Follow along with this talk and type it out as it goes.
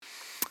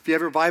If you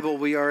have your Bible,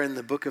 we are in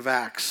the book of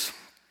Acts.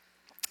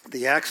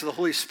 The Acts of the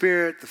Holy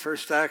Spirit, the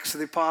first Acts of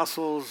the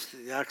Apostles,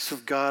 the Acts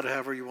of God,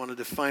 however you want to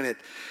define it.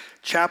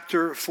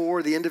 Chapter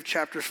 4, the end of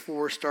chapter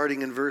 4,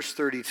 starting in verse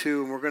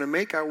 32. And we're going to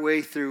make our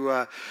way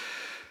through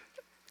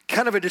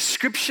kind of a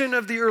description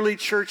of the early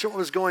church and what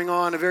was going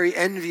on, a very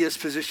envious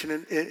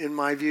position in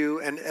my view,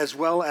 and as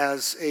well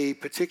as a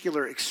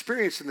particular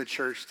experience in the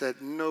church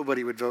that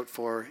nobody would vote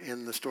for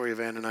in the story of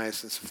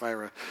Ananias and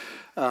Sapphira.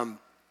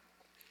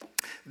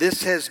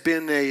 This has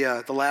been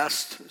the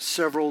last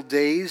several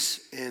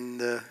days in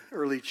the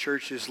early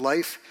church's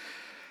life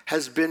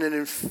has been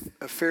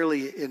a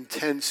fairly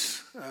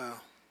intense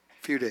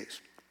few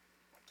days.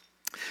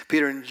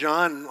 Peter and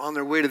John, on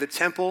their way to the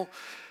temple,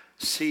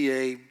 see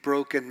a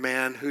broken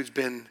man who's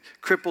been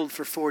crippled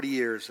for 40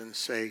 years and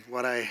say,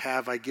 "What I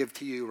have I give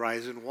to you,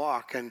 rise and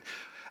walk." And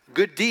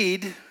good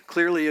deed,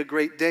 clearly a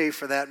great day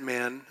for that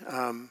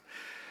man,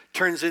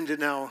 turns into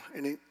now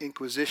an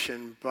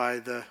inquisition by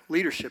the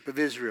leadership of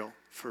Israel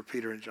for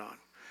Peter and John.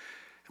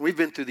 And we've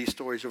been through these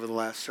stories over the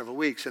last several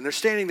weeks, and they're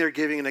standing there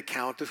giving an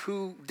account of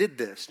who did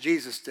this.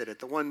 Jesus did it.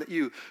 The one that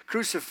you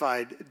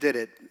crucified did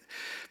it.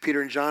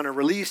 Peter and John are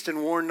released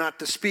and warned not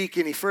to speak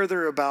any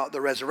further about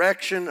the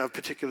resurrection of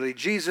particularly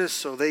Jesus,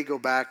 so they go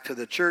back to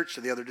the church,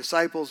 to the other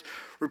disciples,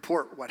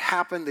 report what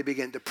happened. They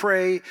begin to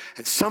pray,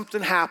 and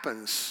something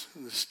happens.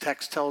 And this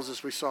text tells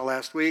us, we saw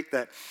last week,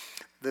 that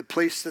the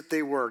place that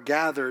they were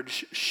gathered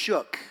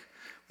shook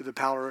with the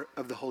power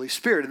of the Holy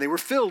Spirit. And they were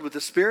filled with the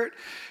Spirit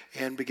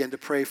and began to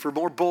pray for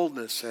more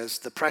boldness as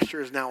the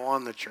pressure is now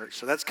on the church.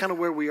 So that's kind of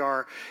where we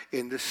are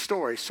in this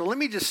story. So let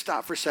me just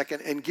stop for a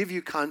second and give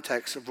you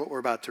context of what we're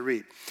about to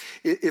read.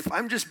 If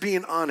I'm just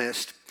being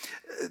honest,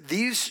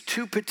 these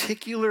two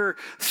particular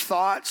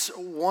thoughts,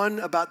 one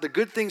about the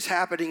good things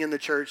happening in the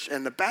church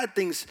and the bad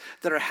things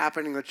that are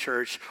happening in the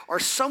church, are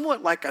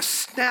somewhat like a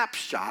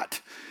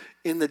snapshot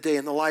in the day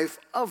in the life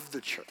of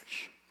the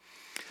church.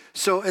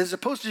 So as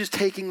opposed to just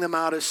taking them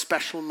out as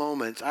special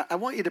moments, I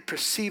want you to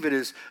perceive it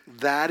as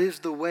that is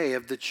the way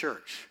of the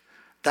church.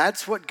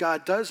 That's what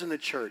God does in the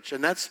church,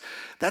 and that's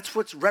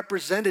what's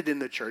represented in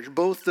the church,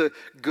 both the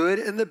good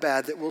and the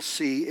bad that we'll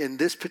see in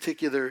this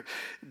particular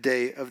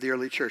day of the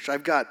early church.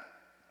 I've got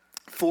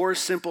 4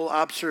 simple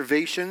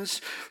observations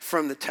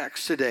from the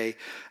text today,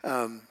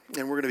 and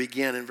we're going to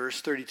begin in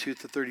verse 32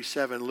 to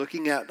 37,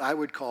 looking at, I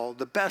would call,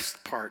 the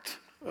best part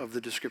of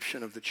the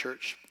description of the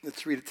church.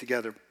 Let's read it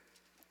together.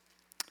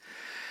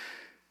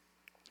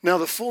 Now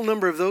the full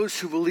number of those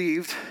who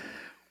believed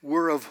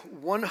were of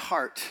one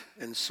heart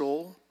and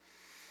soul,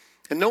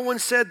 and no one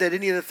said that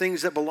any of the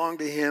things that belonged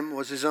to him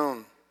was his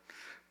own,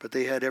 but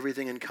they had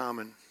everything in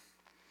common.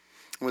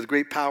 And with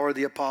great power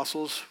the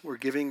apostles were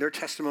giving their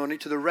testimony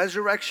to the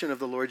resurrection of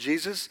the Lord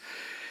Jesus,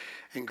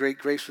 and great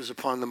grace was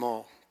upon them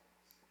all.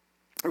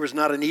 There was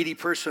not a needy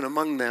person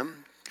among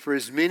them, for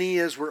as many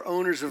as were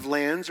owners of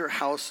lands or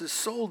houses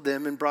sold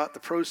them and brought the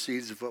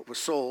proceeds of what was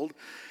sold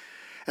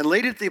and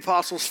laid it at the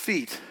apostles'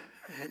 feet,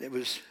 and it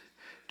was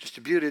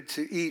distributed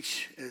to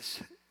each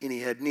as any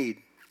had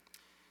need.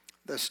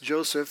 Thus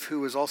Joseph, who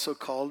was also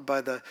called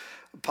by the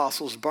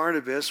apostles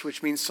Barnabas,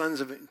 which means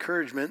sons of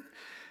encouragement,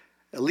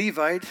 a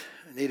Levite,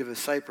 a native of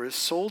Cyprus,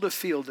 sold a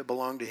field that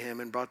belonged to him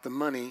and brought the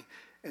money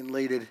and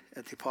laid it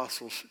at the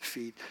apostles'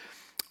 feet.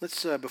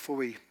 Let's, before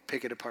we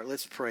pick it apart,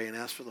 let's pray and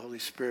ask for the Holy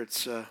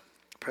Spirit's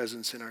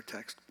presence in our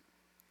text.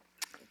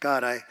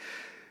 God, I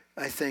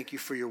thank you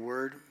for your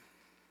word.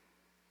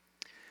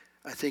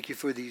 I thank you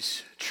for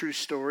these true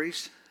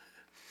stories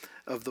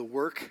of the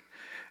work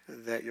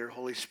that your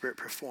Holy Spirit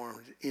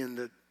performed in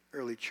the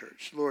early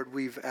church. Lord,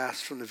 we've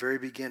asked from the very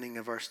beginning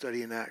of our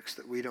study in Acts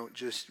that we don't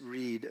just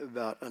read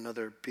about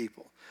another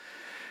people,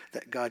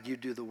 that God, you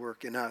do the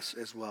work in us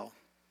as well.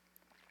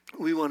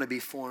 We want to be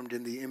formed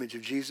in the image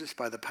of Jesus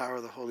by the power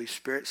of the Holy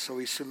Spirit, so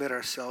we submit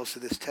ourselves to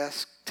this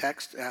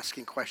text,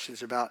 asking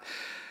questions about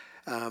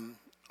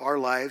our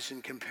lives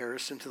in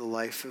comparison to the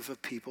life of a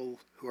people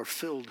who are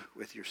filled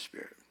with your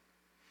Spirit.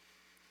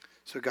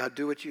 So God,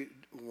 do what you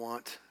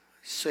want,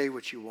 say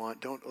what you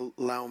want. Don't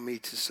allow me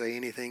to say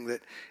anything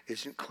that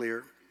isn't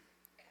clear.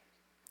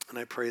 And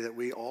I pray that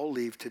we all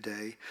leave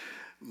today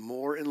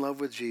more in love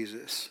with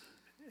Jesus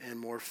and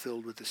more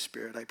filled with the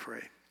Spirit, I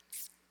pray.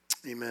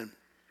 Amen.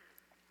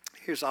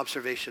 Here's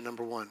observation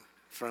number 1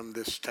 from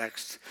this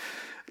text.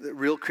 That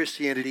real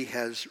Christianity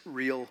has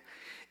real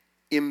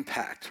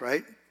impact,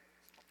 right?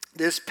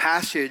 This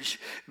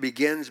passage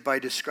begins by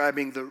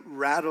describing the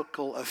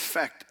radical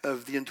effect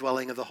of the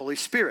indwelling of the Holy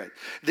Spirit.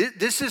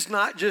 This is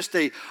not just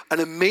an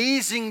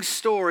amazing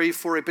story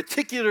for a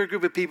particular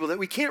group of people that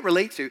we can't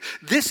relate to.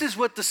 This is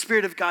what the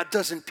Spirit of God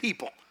does in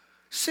people.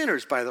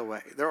 Sinners, by the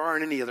way. There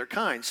aren't any other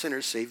kind.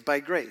 Sinners saved by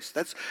grace.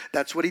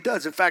 That's what he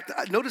does. In fact,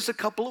 notice a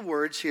couple of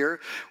words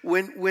here.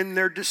 When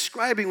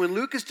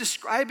Luke is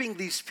describing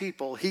these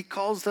people, he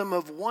calls them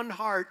of one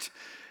heart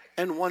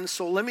and one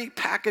soul. Let me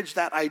package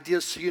that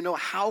idea so you know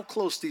how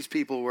close these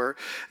people were.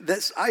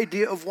 This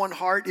idea of one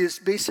heart is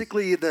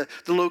basically the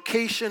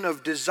location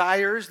of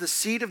desires, the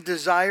seat of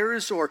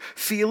desires or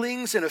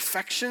feelings and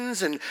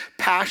affections and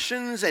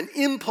passions and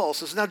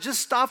impulses. Now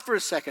just stop for a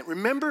second.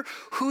 Remember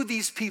who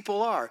these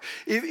people are.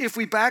 If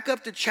we back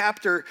up to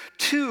chapter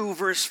 2,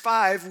 verse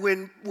 5,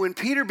 when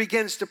Peter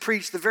begins to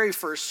preach the very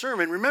first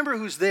sermon, remember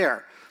who's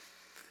there.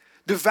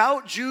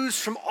 Devout Jews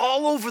from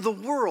all over the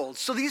world.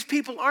 So these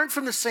people aren't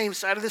from the same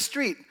side of the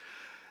street.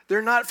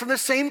 They're not from the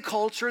same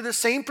culture, the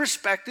same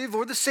perspective,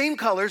 or the same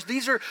colors.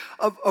 These are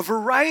a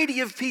variety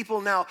of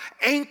people now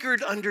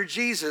anchored under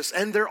Jesus,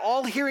 and they're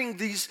all hearing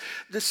these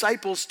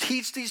disciples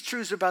teach these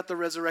truths about the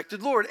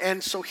resurrected Lord.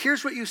 And so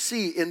here's what you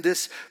see in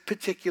this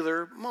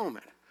particular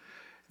moment.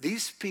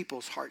 These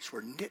people's hearts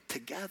were knit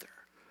together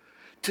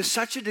to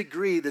such a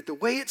degree that the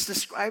way it's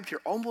described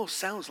here almost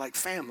sounds like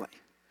family.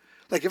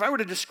 Like if I were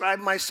to describe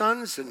my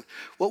sons and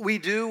what we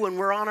do when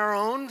we're on our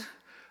own,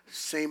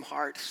 same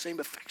heart, same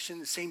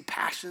affection, same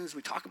passions.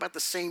 We talk about the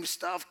same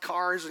stuff,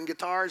 cars and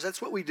guitars.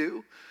 That's what we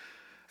do.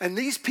 And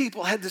these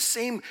people had the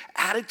same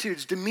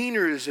attitudes,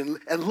 demeanors,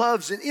 and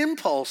loves and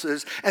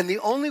impulses. And the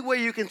only way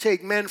you can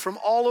take men from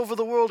all over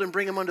the world and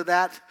bring them under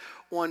that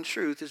one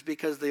truth is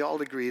because they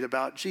all agreed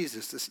about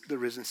Jesus, the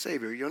risen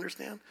Savior. You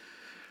understand?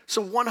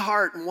 So one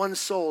heart and one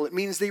soul, it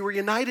means they were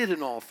united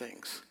in all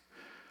things.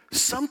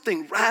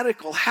 Something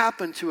radical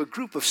happened to a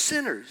group of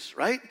sinners,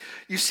 right?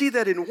 You see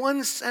that in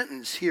one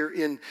sentence here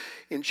in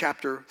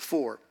chapter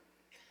 4.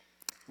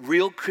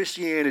 Real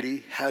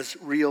Christianity has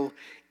real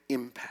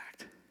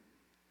impact.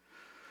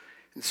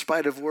 In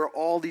spite of where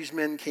all these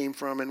men came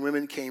from and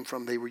women came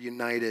from, they were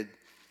united,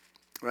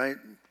 right?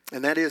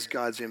 And that is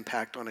God's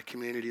impact on a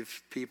community of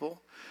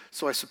people.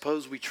 So I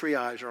suppose we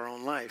triage our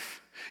own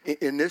life.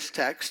 In this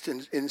text,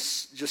 in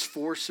just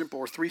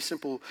three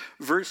simple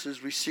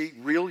verses, we see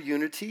real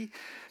unity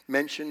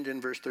mentioned in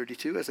verse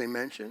 32, as I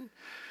mentioned.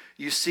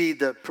 You see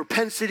the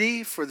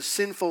propensity for the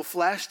sinful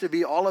flesh to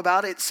be all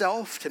about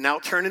itself, to now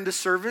turn into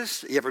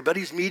service.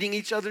 Everybody's meeting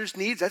each other's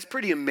needs. That's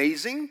pretty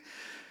amazing.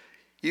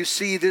 You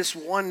see this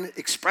one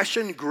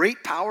expression,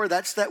 great power.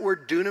 That's that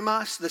word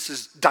dunamis. This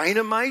is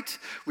dynamite.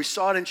 We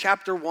saw it in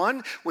chapter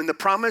 1 when the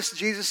promise,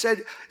 Jesus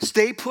said,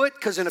 stay put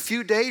because in a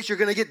few days you're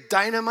going to get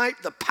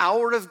dynamite, the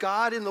power of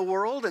God in the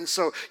world. And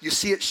so you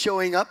see it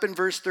showing up in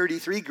verse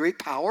 33, great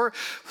power,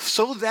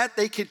 so that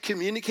they could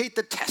communicate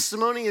the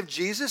testimony of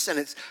Jesus. And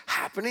it's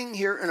happening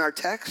here in our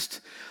text.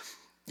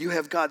 You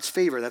have God's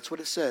favor. That's what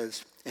it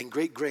says. And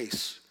great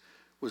grace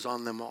was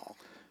on them all.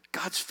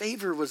 God's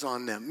favor was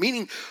on them,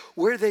 meaning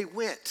where they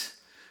went,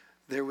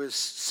 there was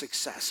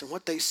success. And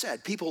what they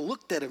said, people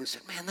looked at him and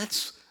said, man,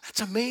 that's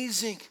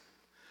amazing.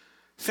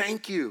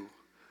 Thank you.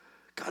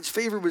 God's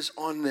favor was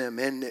on them.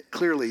 And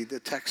clearly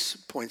the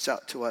text points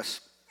out to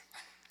us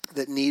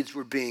that needs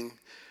were being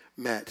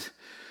met.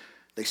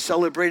 They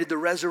celebrated the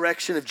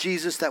resurrection of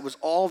Jesus. That was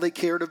all they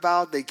cared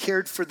about. They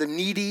cared for the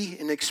needy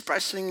in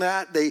expressing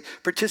that. They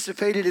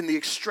participated in the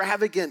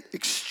extravagant,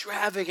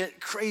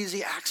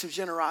 crazy acts of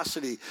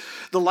generosity,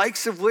 the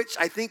likes of which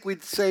I think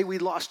we'd say we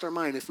lost our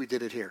mind if we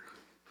did it here.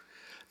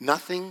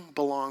 Nothing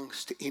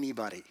belongs to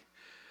anybody.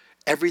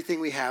 Everything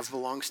we have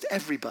belongs to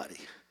everybody.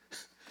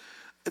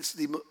 It's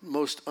the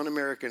most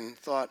un-American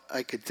thought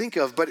I could think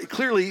of, but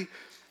clearly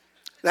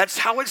that's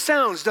how it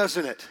sounds,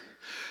 doesn't it?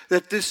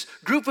 That this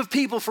group of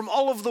people from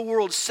all over the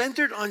world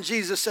centered on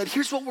Jesus said,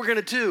 here's what we're going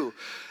to do.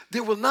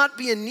 There will not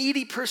be a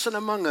needy person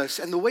among us.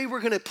 And the way we're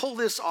going to pull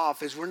this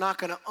off is we're not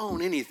going to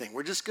own anything.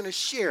 We're just going to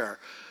share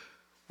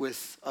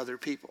with other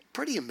people.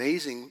 Pretty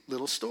amazing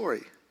little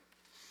story.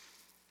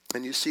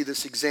 And you see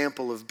this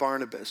example of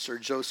Barnabas or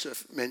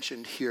Joseph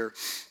mentioned here.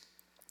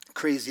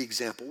 Crazy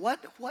example.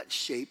 What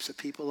shapes a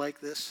people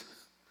like this?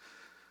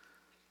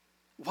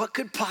 What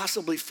could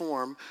possibly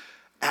form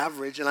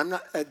average, and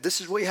this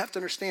is what you have to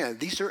understand.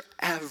 These are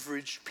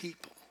average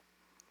people.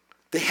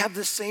 They have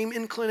the same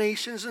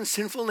inclinations and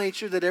sinful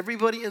nature that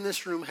everybody in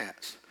this room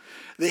has.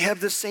 They have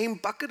the same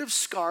bucket of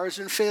scars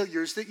and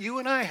failures that you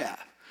and I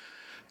have.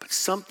 But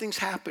something's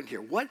happened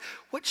here. What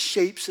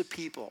shapes a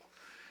people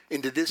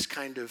into this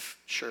kind of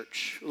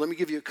church? Let me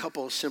give you a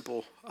couple of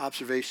simple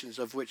observations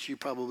of which you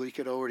probably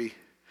could already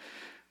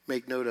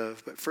make note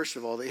of. But first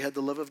of all, they had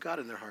the love of God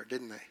in their heart,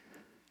 didn't they?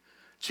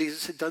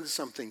 Jesus had done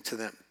something to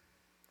them.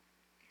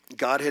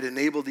 God had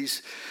enabled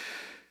these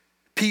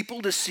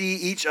people to see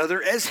each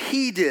other as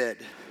he did.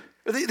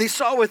 They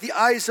saw with the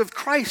eyes of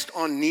Christ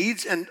on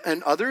needs and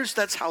others.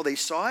 That's how they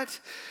saw it.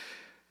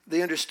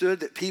 They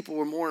understood that people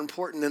were more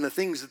important than the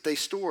things that they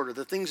stored or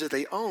the things that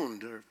they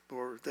owned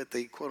or that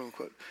they, quote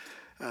unquote,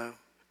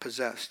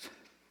 possessed.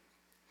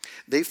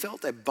 They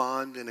felt a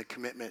bond and a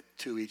commitment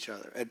to each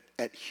other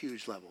at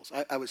huge levels.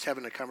 I was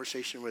having a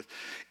conversation with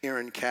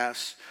Aaron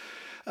Cass,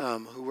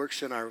 who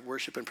works in our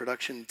worship and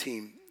production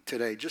team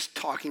today, just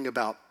talking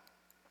about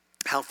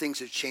how things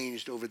have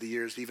changed over the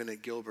years, even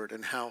at Gilbert,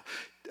 and how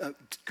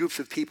groups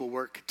of people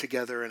work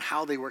together and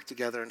how they work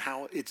together and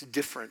how it's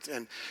different.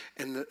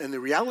 And the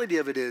reality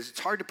of it is it's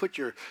hard to put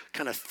your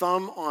kind of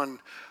thumb on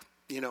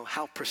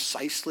how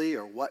precisely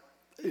or what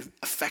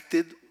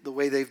affected the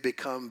way they've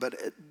become, but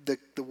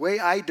the way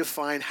I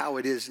define how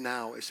it is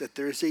now is that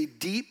there is a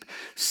deep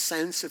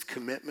sense of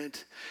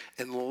commitment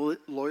and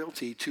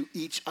loyalty to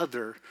each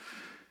other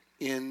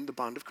in the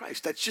bond of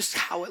Christ. That's just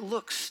how it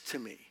looks to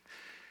me.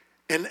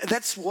 And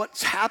that's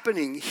what's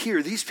happening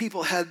here. These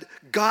people had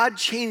God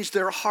change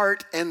their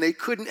heart, and they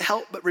couldn't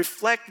help but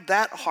reflect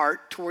that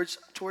heart towards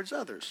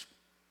others.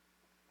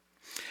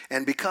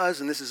 And because,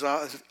 and this is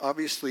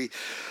obviously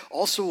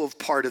also a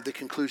part of the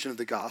conclusion of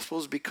the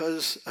Gospels,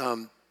 because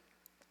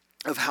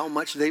of how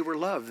much they were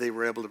loved, they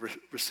were able to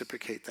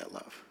reciprocate that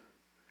love.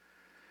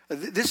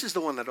 This is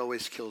the one that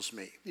always kills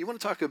me. You want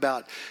to talk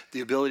about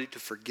the ability to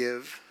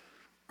forgive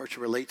or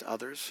to relate to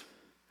others?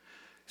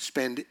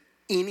 Spend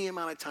any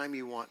amount of time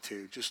you want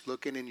to just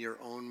looking in your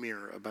own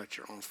mirror about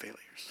your own failures.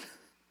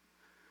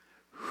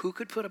 Who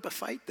could put up a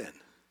fight then?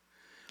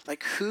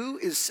 Like, who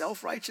is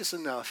self-righteous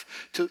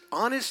enough to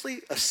honestly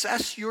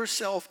assess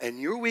yourself and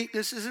your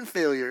weaknesses and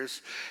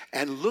failures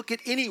and look at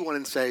anyone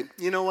and say,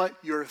 you know what,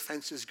 your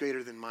offense is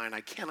greater than mine.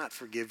 I cannot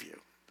forgive you.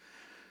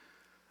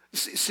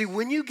 See,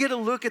 when you get a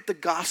look at the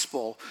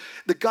gospel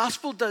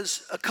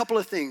does a couple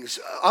of things.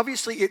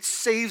 Obviously, it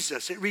saves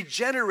us. It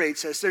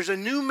regenerates us. There's a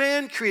new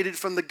man created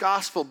from the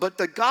gospel, but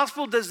the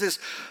gospel does this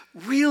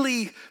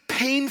really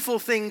painful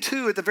thing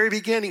too at the very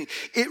beginning.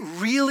 It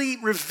really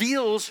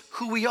reveals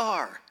who we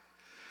are.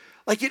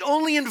 Like, it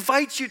only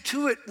invites you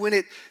to it when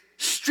it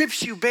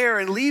strips you bare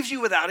and leaves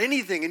you without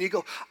anything. And you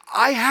go,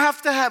 I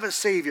have to have a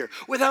Savior.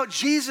 Without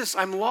Jesus,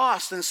 I'm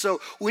lost. And so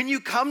when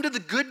you come to the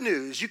good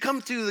news, you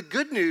come through the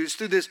good news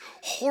through this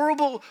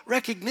horrible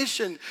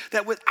recognition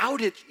that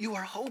without it, you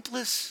are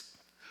hopeless,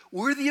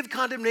 worthy of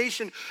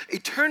condemnation,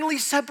 eternally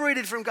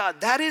separated from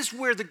God. That is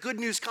where the good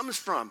news comes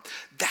from.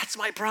 That's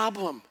my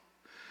problem.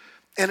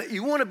 And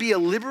you want to be a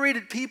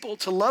liberated people,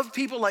 to love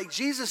people like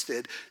Jesus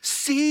did.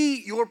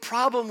 See your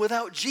problem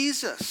without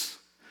Jesus.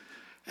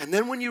 And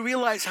then when you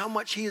realize how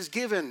much he has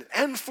given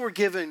and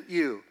forgiven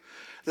you,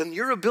 then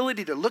your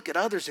ability to look at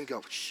others and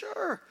go,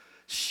 sure.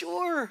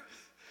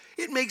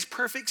 It makes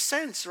perfect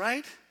sense,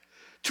 right?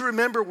 To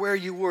remember where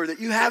you were, that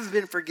you have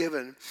been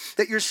forgiven,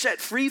 that you're set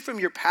free from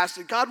your past,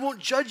 that God won't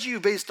judge you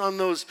based on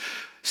those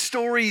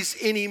stories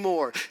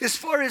anymore. As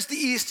far as the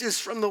east is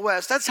from the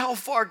west, that's how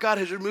far God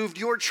has removed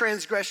your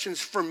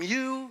transgressions from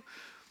you.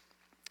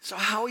 So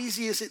how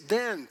easy is it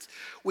then,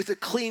 with a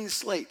clean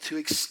slate, to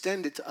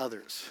extend it to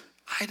others?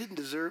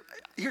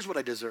 Here's what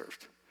I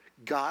deserved: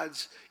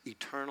 God's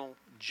eternal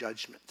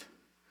judgment.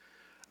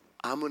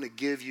 I'm going to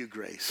give you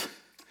grace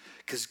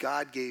because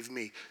God gave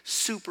me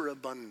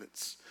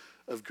superabundance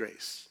of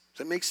grace. Does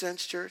that make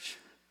sense, church?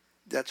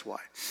 That's why.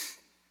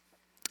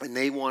 And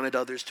they wanted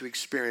others to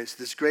experience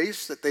this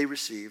grace that they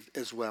received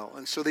as well.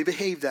 And so they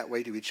behaved that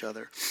way to each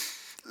other.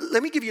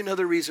 Let me give you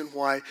another reason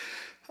why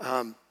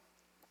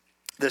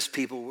this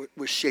people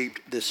was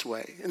shaped this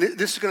way. And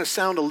this is going to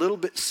sound a little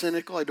bit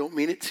cynical. I don't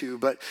mean it to,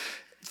 but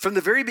from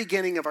the very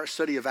beginning of our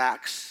study of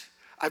Acts,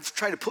 I've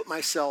tried to put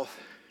myself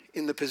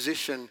in the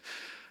position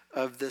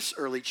of this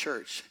early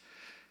church.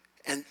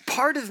 And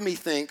part of me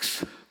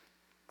thinks,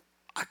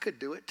 I could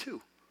do it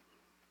too.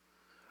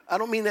 I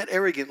don't mean that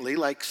arrogantly,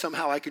 like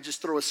somehow I could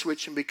just throw a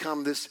switch and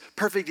become this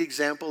perfect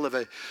example of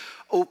an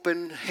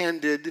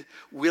open-handed,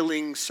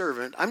 willing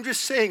servant. I'm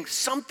just saying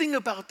something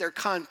about their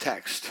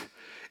context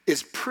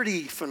is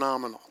pretty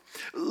phenomenal.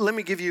 Let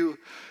me give you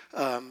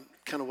kind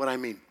of what I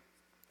mean.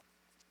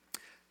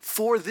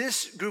 For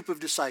this group of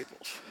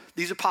disciples,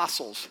 these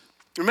apostles,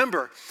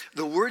 remember,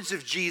 the words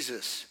of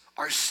Jesus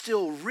are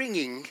still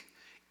ringing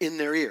in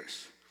their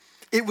ears.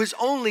 It was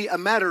only a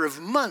matter of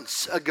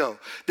months ago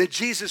that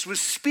Jesus was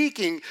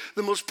speaking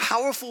the most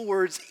powerful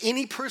words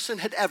any person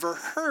had ever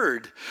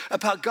heard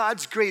about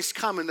God's grace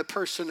come in the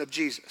person of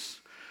Jesus.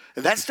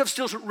 And that stuff's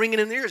still ringing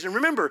in their ears. And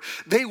remember,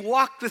 they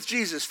walked with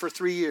Jesus for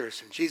 3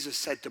 years. And Jesus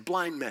said to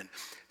blind men,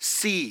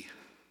 see,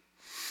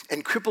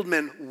 and crippled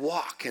men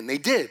walk. And they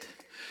did.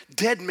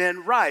 Dead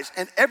men rise.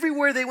 And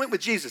everywhere they went with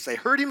Jesus, they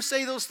heard him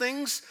say those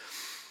things,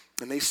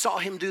 and they saw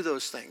him do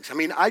those things. I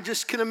mean, I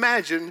just can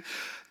imagine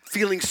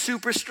feeling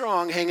super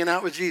strong hanging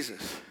out with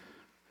Jesus.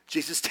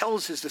 Jesus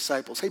tells his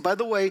disciples, hey, by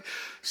the way,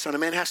 Son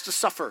of Man has to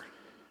suffer.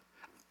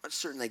 I'm not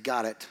certain they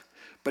got it,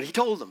 but he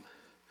told them.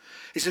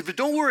 He said, but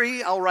don't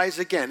worry, I'll rise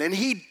again. And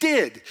he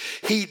did.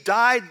 He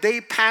died,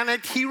 they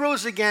panicked, he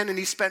rose again, and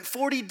he spent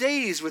 40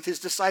 days with his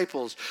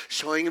disciples,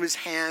 showing him his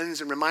hands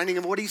and reminding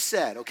him what he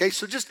said. Okay,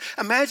 so just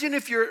imagine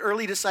if you're an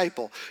early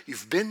disciple.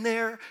 You've been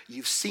there,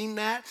 you've seen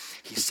that.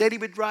 He said he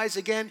would rise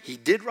again. He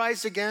did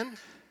rise again.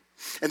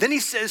 And then he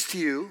says to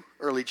you,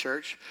 early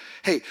church,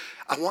 hey,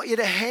 I want you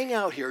to hang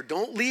out here.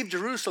 Don't leave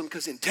Jerusalem,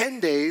 because in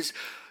 10 days,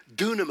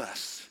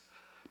 dunamis,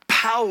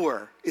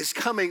 power is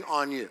coming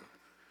on you.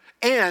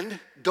 And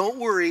don't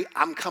worry,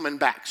 I'm coming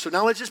back. So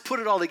now let's just put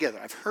it all together.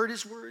 I've heard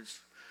his words.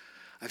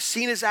 I've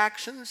seen his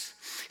actions.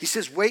 He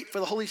says, wait for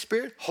the Holy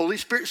Spirit. Holy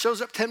Spirit shows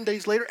up 10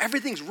 days later.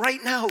 Everything's right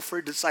now for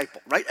a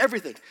disciple, right?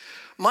 Everything.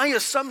 My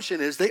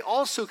assumption is they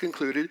also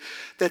concluded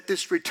that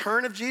this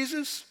return of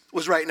Jesus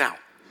was right now.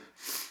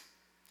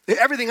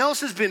 Everything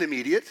else has been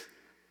immediate.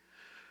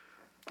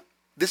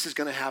 This is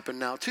going to happen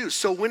now too.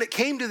 So when it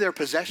came to their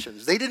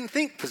possessions, they didn't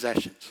think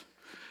possessions.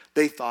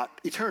 They thought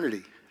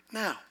eternity.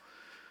 Now,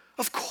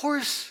 of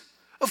course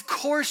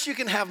you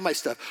can have my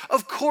stuff.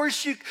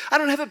 I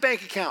don't have a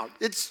bank account.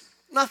 It's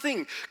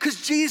nothing,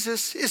 because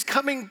Jesus is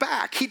coming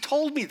back. He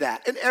told me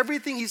that, and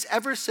everything he's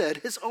ever said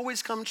has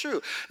always come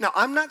true. Now,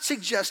 I'm not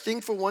suggesting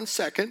for 1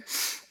 second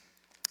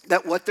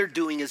that what they're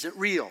doing isn't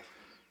real.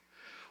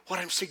 What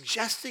I'm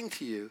suggesting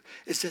to you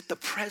is that the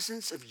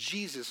presence of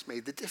Jesus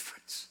made the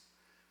difference.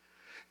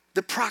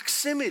 The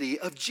proximity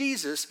of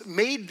Jesus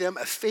made them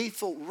a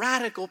faithful,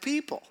 radical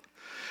people.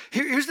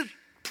 Here's the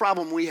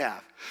problem we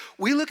have.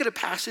 We look at a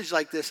passage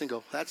like this and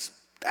go, that's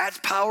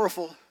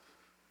powerful.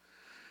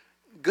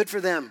 Good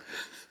for them.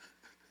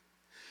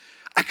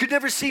 I could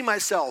never see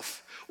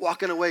myself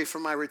walking away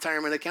from my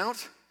retirement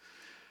account.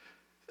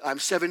 I'm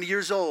 70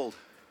 years old.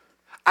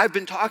 I've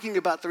been talking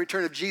about the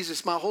return of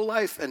Jesus my whole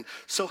life, and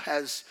so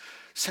has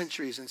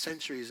centuries and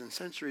centuries and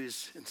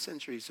centuries and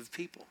centuries of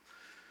people.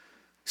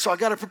 So I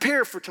got to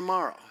prepare for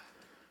tomorrow.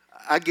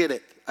 I get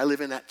it. I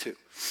live in that too.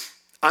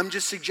 I'm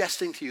just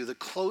suggesting to you, the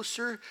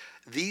closer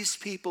these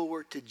people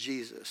were to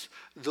Jesus,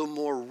 the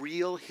more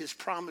real his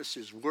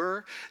promises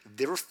were.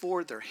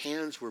 Therefore, their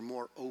hands were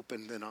more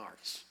open than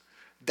ours.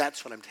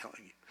 That's what I'm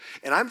telling you.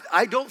 And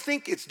I don't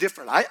think it's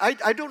different.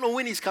 I don't know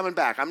when he's coming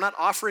back. I'm not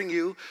offering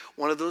you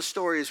one of those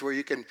stories where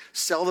you can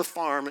sell the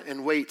farm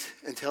and wait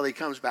until he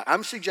comes back.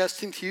 I'm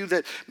suggesting to you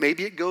that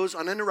maybe it goes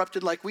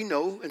uninterrupted like we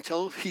know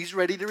until he's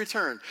ready to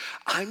return.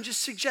 I'm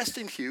just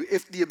suggesting to you,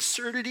 if the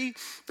absurdity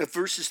of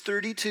verses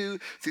 32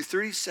 through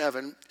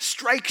 37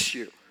 strikes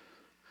you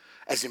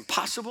as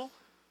impossible,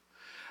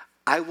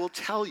 I will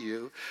tell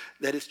you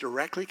that it's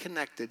directly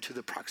connected to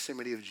the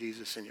proximity of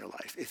Jesus in your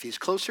life. If he's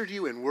closer to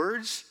you in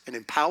words and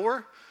in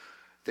power,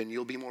 then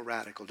you'll be more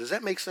radical. Does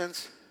that make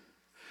sense?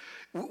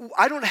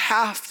 I don't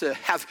have to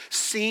have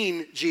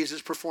seen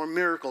Jesus perform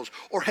miracles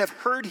or have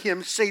heard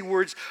him say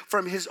words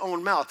from his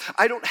own mouth.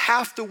 I don't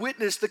have to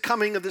witness the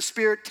coming of the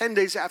Spirit 10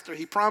 days after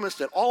he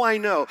promised it. All I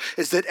know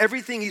is that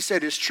everything he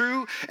said is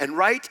true and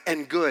right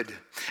and good.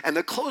 And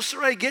the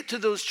closer I get to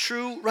those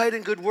true, right,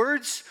 and good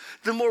words,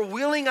 the more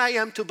willing I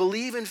am to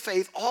believe in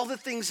faith all the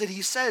things that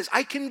he says.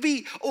 I can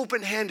be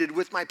open-handed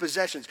with my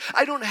possessions.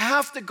 I don't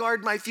have to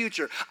guard my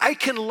future. I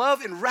can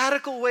love in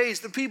radical ways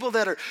the people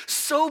that are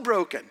so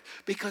broken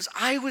because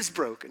I was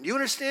broken. You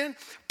understand?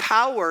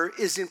 Power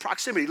is in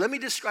proximity. Let me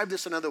describe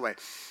this another way.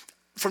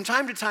 From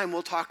time to time,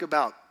 we'll talk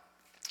about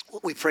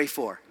what we pray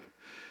for.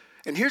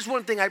 And here's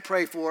one thing I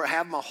pray for, I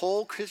have my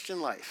whole Christian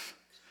life.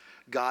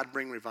 God,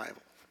 bring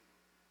revival.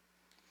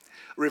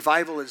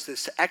 Revival is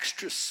this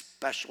extra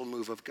special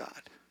move of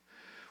God,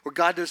 where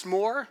God does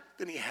more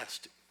than he has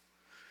to.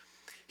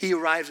 He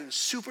arrives in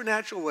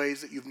supernatural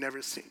ways that you've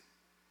never seen.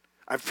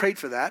 I've prayed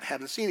for that,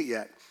 haven't seen it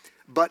yet.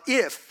 But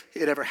if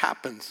it ever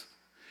happens,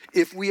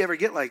 if we ever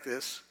get like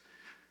this,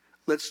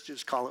 let's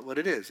just call it what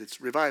it is.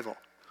 It's revival.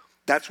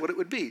 That's what it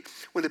would be.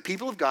 When the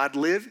people of God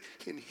live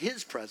in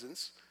his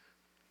presence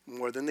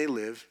more than they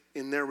live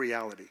in their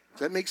reality.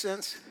 Does that make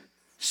sense?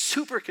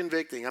 Super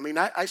convicting. I mean,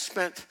 I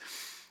spent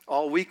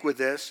all week with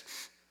this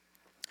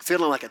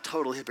feeling like a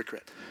total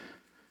hypocrite,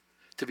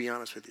 to be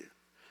honest with you.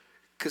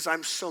 Because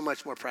I'm so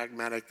much more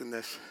pragmatic than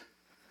this.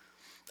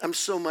 I'm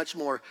so much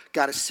more,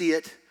 got to see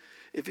it.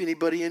 If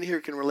anybody in here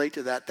can relate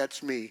to that,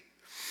 that's me.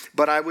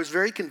 But I was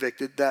very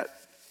convicted that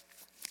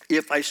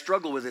if I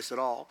struggle with this at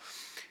all,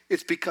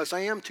 it's because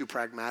I am too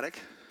pragmatic.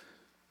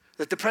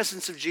 That the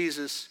presence of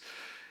Jesus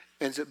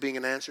ends up being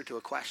an answer to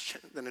a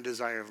question than a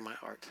desire of my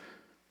heart.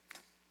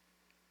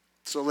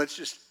 So let's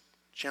just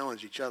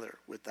challenge each other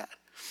with that.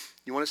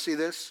 You want to see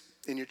this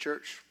in your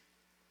church?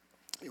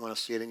 You want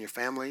to see it in your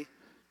family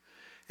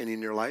and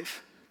in your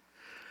life?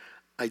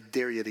 I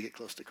dare you to get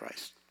close to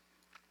Christ.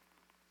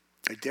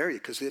 I dare you,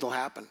 because it'll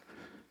happen.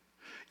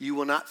 You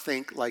will not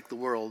think like the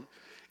world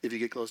if you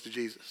get close to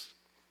Jesus.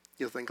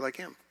 You'll think like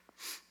him.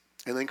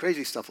 And then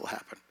crazy stuff will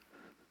happen.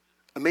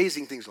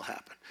 Amazing things will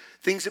happen.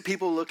 Things that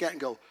people look at and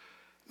go,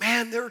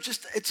 man,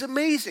 it's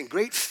amazing.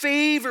 Great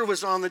favor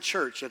was on the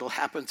church. It'll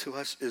happen to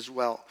us as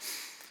well.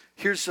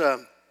 Here's,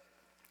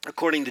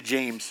 according to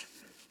James,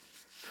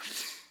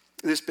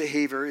 this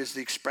behavior is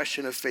the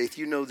expression of faith.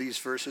 You know these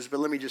verses, but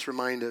let me just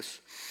remind us.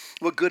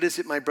 What good is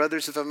it, my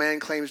brothers, if a man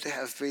claims to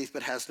have faith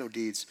but has no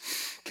deeds?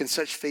 Can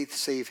such faith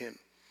save him?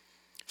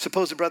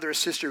 Suppose a brother or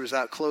sister is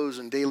without clothes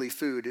and daily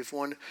food. If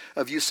one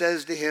of you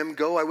says to him,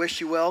 go, I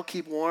wish you well,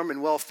 keep warm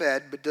and well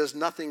fed, but does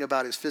nothing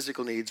about his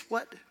physical needs,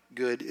 what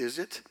good is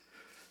it?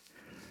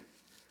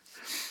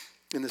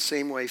 In the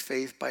same way,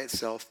 faith by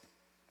itself,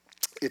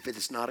 if it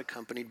is not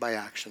accompanied by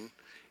action,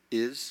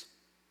 is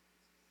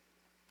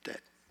dead.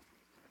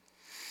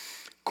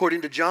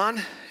 According to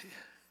John,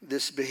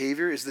 this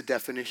behavior is the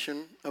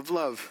definition of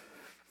love.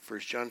 1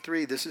 John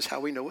 3, this is how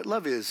we know what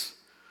love is.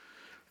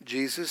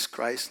 Jesus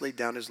Christ laid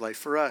down his life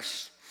for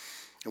us,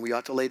 and we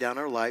ought to lay down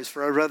our lives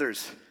for our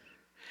brothers.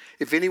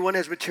 If anyone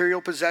has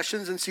material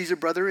possessions and sees a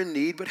brother in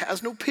need but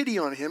has no pity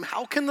on him,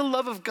 how can the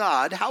love of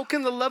God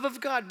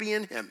be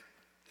in him?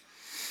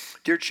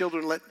 Dear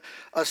children, let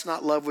us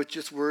not love with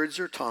just words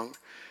or tongue,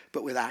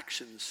 but with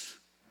actions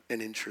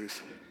and in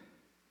truth.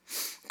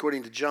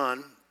 According to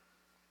John,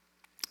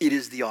 it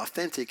is the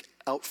authentic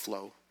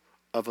outflow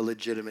of a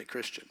legitimate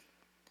Christian.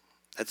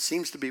 That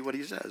seems to be what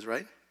he says,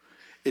 right?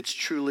 It's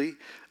truly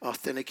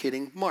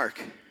authenticating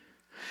Mark.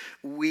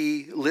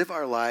 We live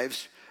our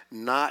lives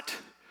not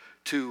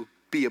to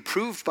be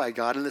approved by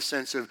God in the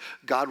sense of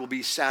God will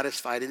be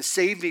satisfied and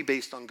save me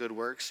based on good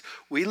works.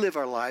 We live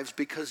our lives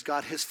because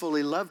God has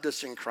fully loved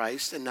us in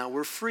Christ, and now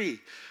we're free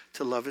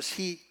to love as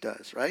he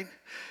does, right?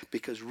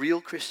 Because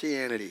real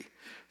Christianity,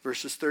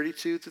 verses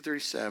 32 to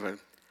 37,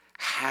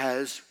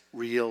 has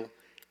real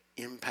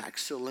impact.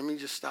 So let me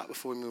just stop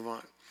before we move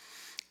on.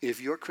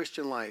 If your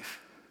Christian life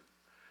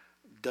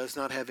does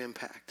not have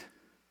impact,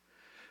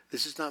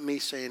 this is not me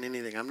saying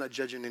anything. I'm not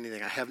judging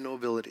anything. I have no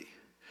ability.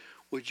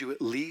 Would you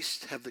at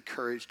least have the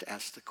courage to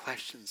ask the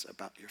questions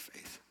about your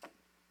faith?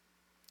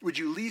 Would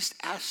you at least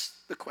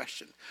ask the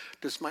question,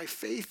 does my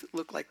faith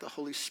look like the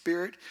Holy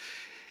Spirit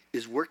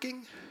is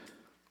working?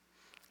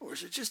 Or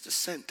is it just a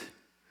scent?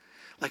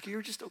 Like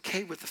you're just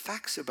okay with the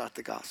facts about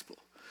the gospel,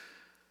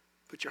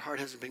 but your heart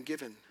hasn't been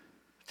given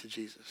to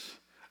Jesus?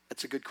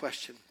 That's a good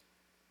question.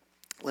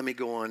 Let me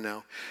go on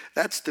now.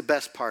 That's the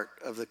best part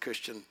of the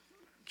Christian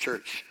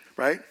church,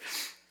 right?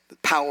 The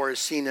power is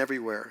seen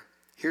everywhere.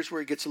 Here's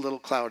where it gets a little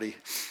cloudy,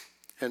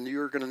 and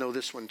you're going to know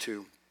this one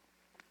too.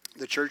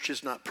 The church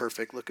is not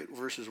perfect. Look at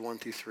verses 1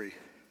 through 3.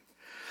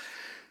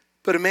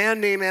 But a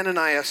man named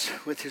Ananias,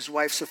 with his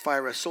wife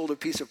Sapphira, sold a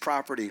piece of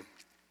property.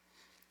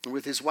 And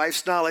with his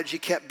wife's knowledge, he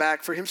kept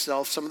back for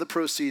himself some of the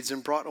proceeds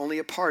and brought only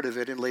a part of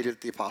it and laid it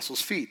at the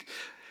apostles' feet.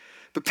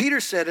 But Peter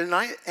said,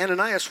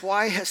 Ananias,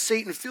 why has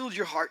Satan filled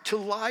your heart to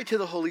lie to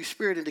the Holy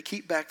Spirit and to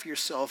keep back for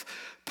yourself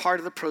part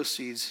of the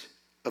proceeds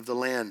of the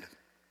land?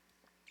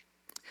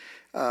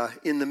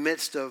 In the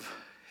midst of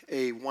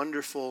a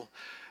wonderful,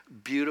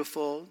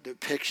 beautiful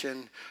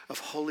depiction of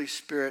Holy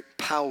Spirit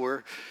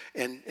power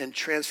and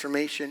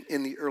transformation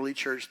in the early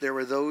church, there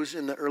were those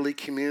in the early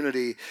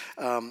community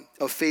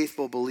of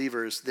faithful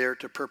believers there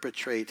to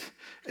perpetrate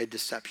a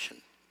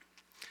deception.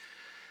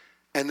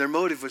 And their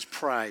motive was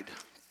pride.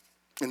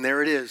 And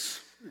there it is,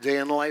 day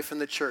in life in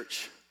the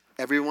church.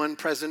 Everyone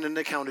present and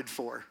accounted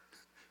for.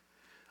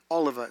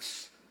 All of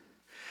us.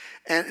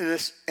 And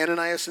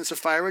Ananias and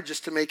Sapphira,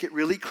 just to make it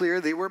really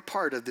clear, they were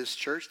part of this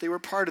church. They were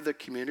part of the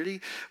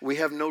community. We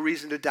have no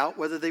reason to doubt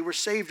whether they were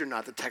saved or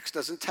not. The text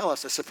doesn't tell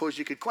us. I suppose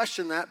you could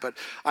question that, but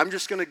I'm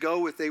just going to go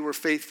with they were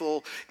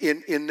faithful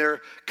in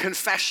their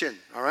confession,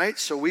 all right?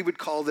 So we would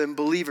call them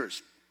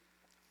believers.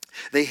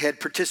 They had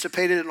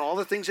participated in all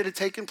the things that had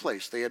taken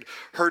place. They had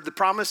heard the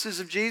promises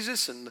of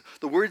Jesus and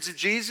the words of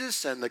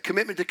Jesus and the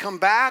commitment to come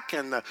back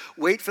and the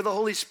wait for the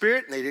Holy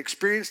Spirit, and they'd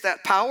experienced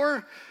that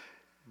power,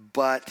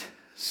 but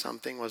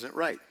something wasn't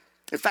right.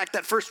 In fact,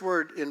 that first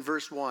word in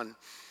verse 1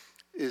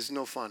 is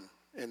no fun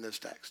in this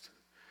text.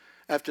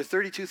 After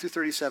 32 through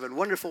 37,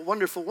 wonderful,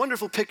 wonderful,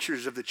 wonderful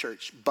pictures of the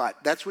church, but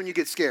that's when you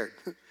get scared.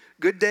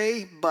 Good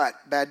day, but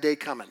bad day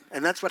coming.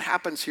 And that's what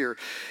happens here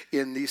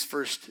in these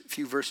first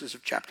few verses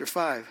of chapter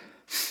 5.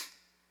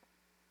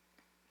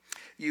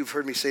 You've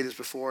heard me say this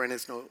before, and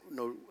it's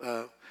no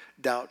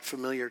doubt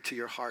familiar to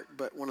your heart,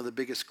 but one of the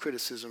biggest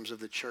criticisms of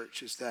the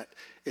church is that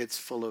it's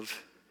full of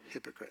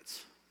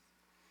hypocrites.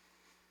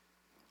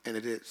 And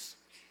it is.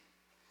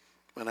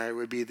 And I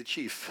would be the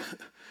chief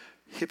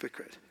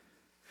hypocrite.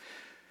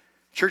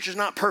 Church is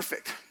not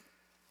perfect.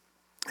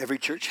 Every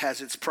church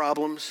has its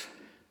problems.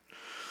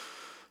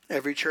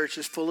 Every church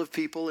is full of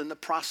people in the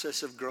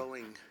process of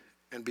growing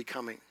and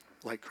becoming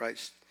like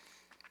Christ.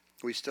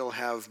 We still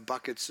have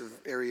buckets of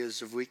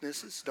areas of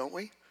weaknesses, don't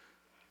we?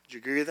 Do you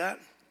agree with that?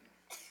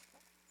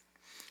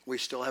 We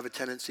still have a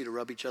tendency to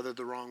rub each other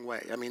the wrong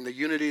way. I mean, the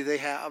unity they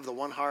have, the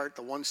one heart,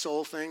 the one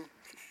soul thing,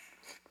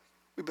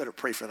 we better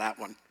pray for that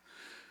one.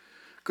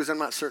 Because I'm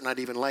not certain I'd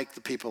even like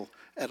the people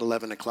at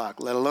 11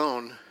 o'clock, let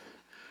alone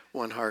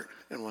one heart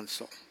and one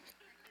soul.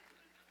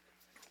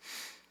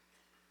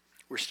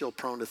 We're still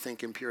prone to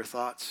think impure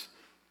thoughts.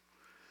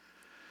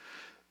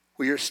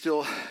 We are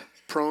still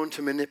prone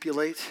to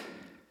manipulate.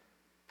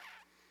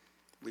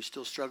 We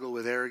still struggle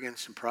with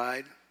arrogance and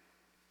pride.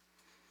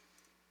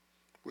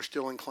 We're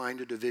still inclined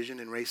to division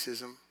and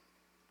racism.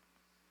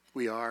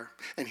 We are.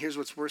 And here's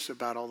what's worse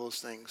about all those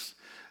things.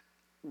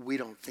 We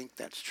don't think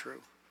that's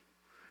true.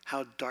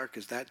 How dark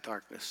is that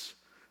darkness?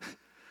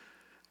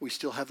 We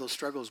still have those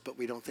struggles, but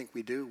we don't think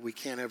we do. We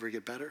can't ever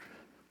get better.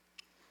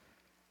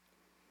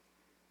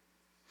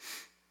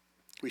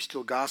 We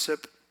still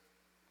gossip.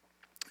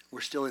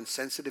 We're still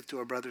insensitive to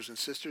our brothers and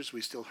sisters.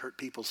 We still hurt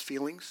people's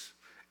feelings,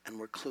 and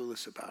we're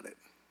clueless about it.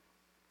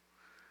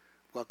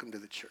 Welcome to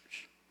the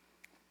church.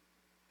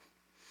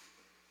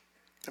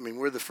 I mean,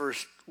 we're the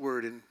first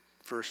word in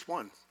verse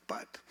 1,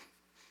 but.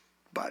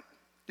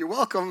 You're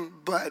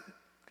welcome, but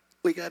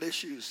we got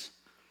issues.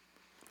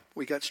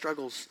 We got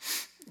struggles.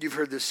 You've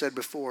heard this said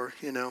before,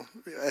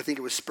 I think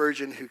it was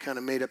Spurgeon who kind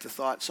of made up the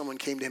thought. Someone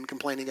came to him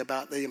complaining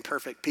about the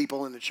imperfect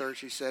people in the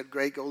church. He said,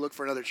 great, go look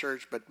for another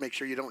church, but make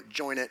sure you don't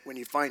join it when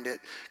you find it,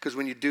 because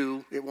when you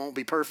do, it won't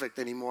be perfect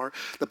anymore.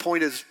 The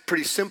point is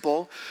pretty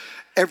simple.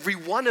 Every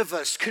one of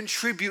us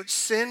contributes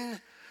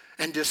sin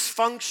and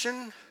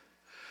dysfunction,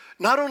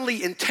 not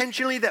only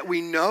intentionally that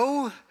we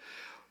know,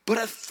 but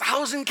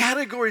 1,000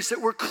 categories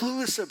that we're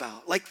clueless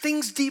about, like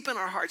things deep in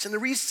our hearts and the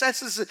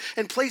recesses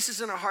and places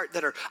in our heart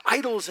that are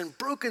idols and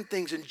broken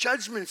things and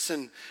judgments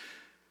and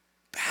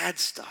bad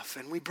stuff,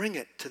 and we bring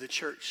it to the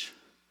church,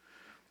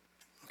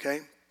 okay?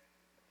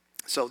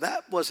 So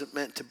that wasn't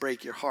meant to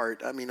break your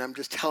heart. I mean, I'm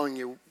just telling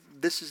you,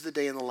 this is the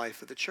day in the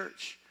life of the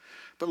church.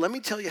 But let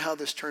me tell you how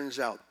this turns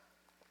out.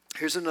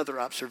 Here's another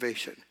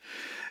observation.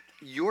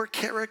 Your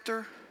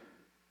character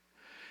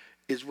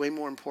is way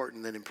more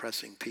important than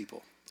impressing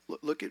people.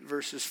 Look at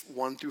verses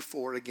 1 through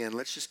 4 again.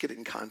 Let's just get it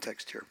in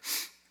context here.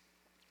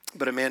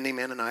 But a man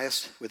named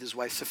Ananias, with his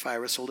wife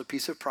Sapphira, sold a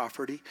piece of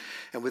property,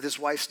 and with his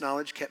wife's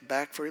knowledge kept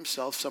back for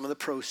himself some of the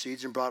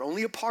proceeds and brought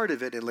only a part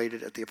of it and laid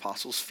it at the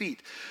apostles'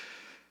 feet.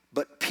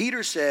 But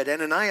Peter said,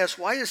 Ananias,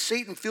 why has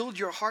Satan filled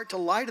your heart to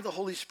lie to the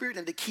Holy Spirit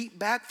and to keep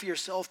back for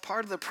yourself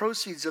part of the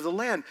proceeds of the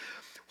land?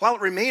 While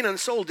it remained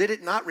unsold, did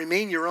it not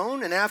remain your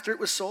own? And after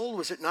it was sold,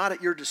 was it not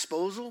at your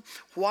disposal?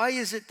 Why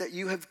is it that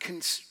you have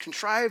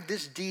contrived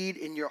this deed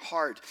in your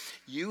heart?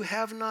 You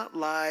have not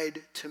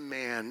lied to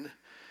man,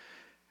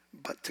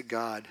 but to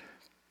God.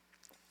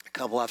 A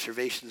couple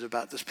observations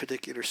about this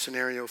particular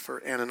scenario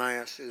for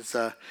Ananias is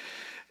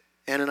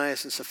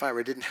Ananias and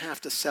Sapphira didn't have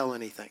to sell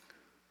anything.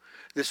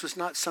 This was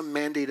not some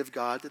mandate of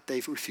God that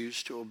they've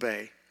refused to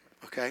obey,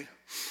 okay?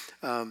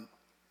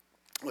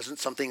 Wasn't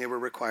something they were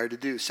required to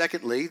do.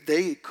 Secondly,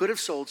 they could have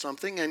sold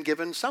something and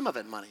given some of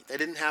it money. They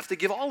didn't have to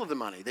give all of the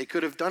money. They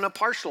could have done a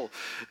partial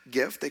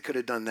gift. They could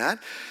have done that.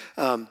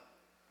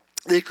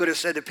 They could have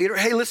said to Peter,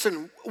 hey,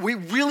 listen, we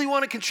really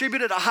want to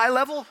contribute at a high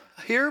level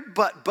here,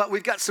 but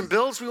we've got some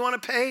bills we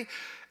want to pay,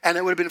 and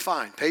it would have been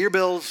fine. Pay your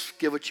bills,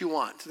 give what you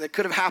want. That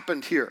could have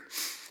happened here.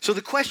 So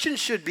the question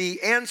should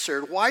be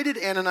answered, why did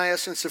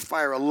Ananias and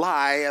Sapphira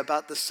lie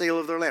about the sale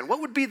of their land?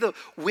 What would be the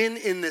win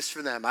in this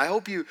for them? I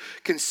hope you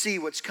can see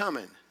what's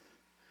coming.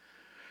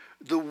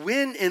 The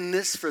win in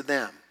this for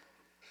them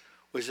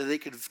was that they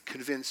could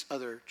convince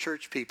other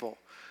church people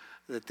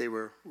that they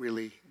were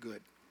really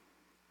good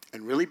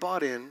and really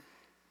bought in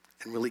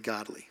and really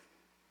godly.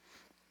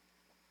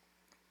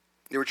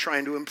 They were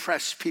trying to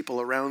impress people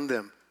around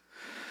them,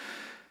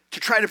 to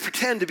try to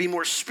pretend to be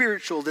more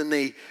spiritual than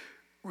they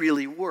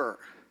really were.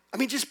 I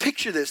mean, just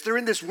picture this. They're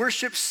in this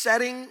worship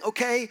setting,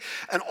 okay?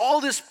 And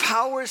all this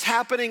power is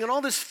happening and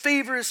all this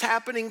favor is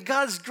happening.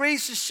 God's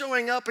grace is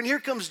showing up. And here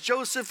comes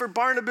Joseph or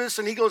Barnabas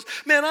and he goes,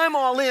 man, I'm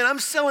all in. I'm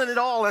selling it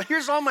all. And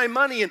here's all my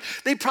money. And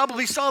they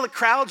probably saw the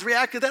crowds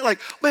react to that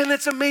like, man,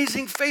 that's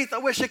amazing faith. I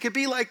wish I could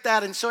be like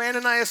that. And so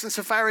Ananias and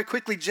Sapphira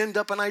quickly ginned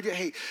up an idea.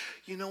 Hey,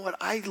 you know what?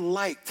 I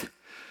liked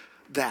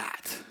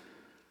that.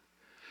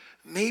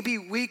 Maybe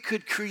we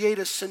could create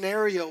a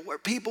scenario where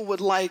people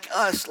would like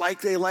us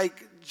like they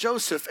like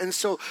Joseph. And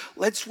so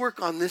let's work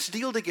on this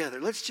deal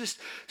together. Let's just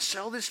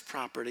sell this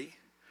property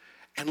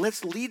and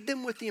let's lead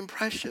them with the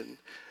impression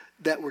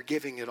that we're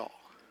giving it all.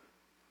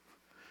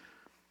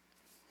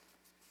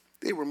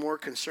 They were more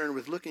concerned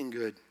with looking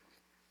good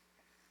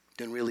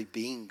than really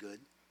being good.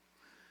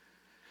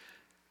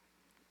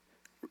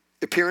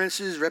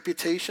 Appearances,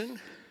 reputation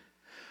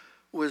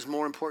was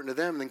more important to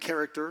them than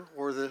character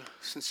or the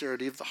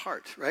sincerity of the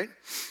heart, right?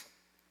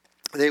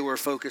 They were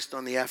focused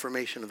on the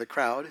affirmation of the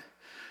crowd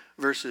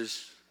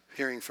versus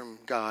hearing from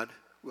God,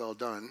 well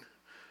done,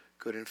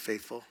 good and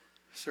faithful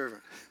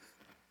servant.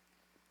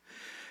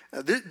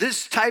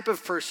 This type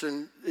of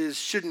person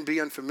shouldn't be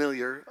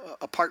unfamiliar,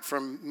 apart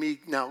from me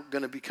now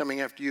going to be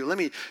coming after you. Let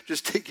me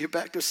just take you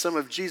back to some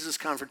of Jesus'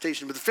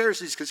 confrontation with the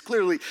Pharisees, because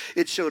clearly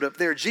it showed up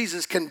there.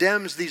 Jesus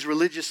condemns these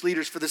religious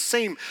leaders for the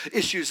same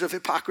issues of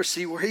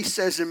hypocrisy, where he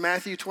says in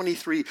Matthew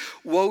 23,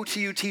 woe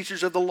to you,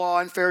 teachers of the law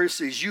and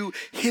Pharisees, you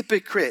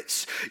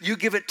hypocrites. You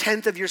give a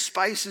tenth of your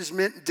spices,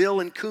 mint, dill,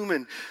 and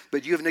cumin,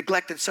 but you have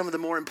neglected some of the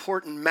more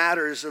important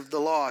matters of the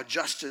law,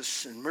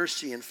 justice and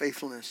mercy and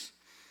faithfulness.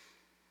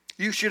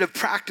 You should have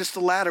practiced the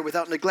latter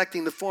without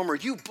neglecting the former.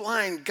 You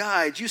blind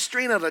guides, you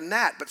strain out a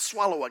gnat but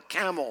swallow a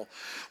camel.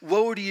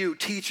 Woe to you,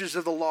 teachers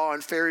of the law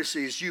and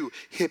Pharisees, you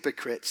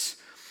hypocrites.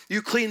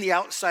 You clean the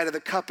outside of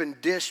the cup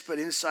and dish, but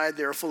inside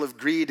they are full of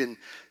greed and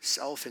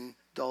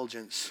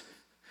self-indulgence.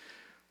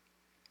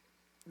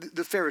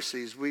 The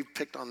Pharisees, we've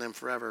picked on them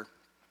forever.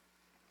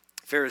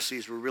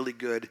 Pharisees were really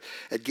good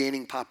at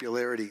gaining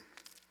popularity.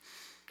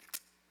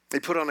 They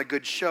put on a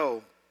good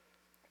show.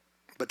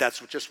 But that's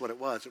just what it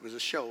was. It was a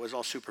show. It was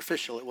all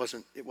superficial. It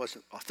wasn't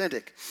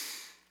authentic.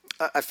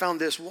 I found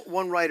this.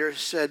 One writer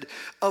said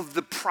of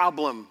the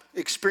problem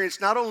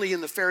experienced not only in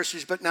the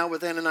Pharisees, but now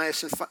with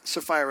Ananias and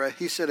Sapphira,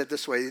 he said it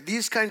this way.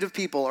 These kind of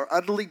people are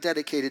utterly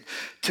dedicated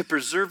to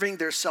preserving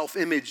their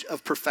self-image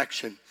of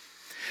perfection.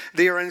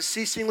 They are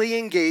unceasingly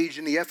engaged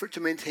in the effort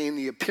to maintain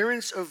the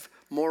appearance of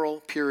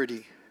moral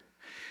purity.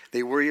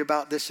 They worry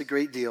about this a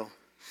great deal.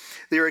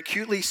 They are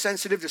acutely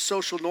sensitive to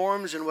social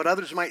norms and what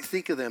others might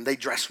think of them. They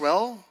dress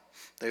well.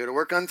 They go to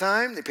work on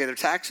time. They pay their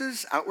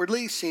taxes.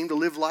 Outwardly seem to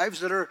live lives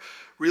that are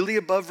really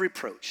above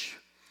reproach.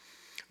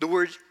 The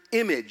words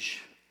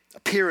image,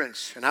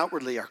 appearance, and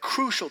outwardly are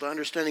crucial to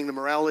understanding the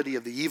morality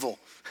of the evil.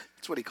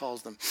 That's what he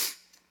calls them.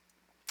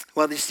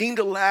 While they seem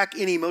to lack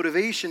any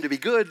motivation to be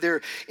good,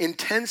 they're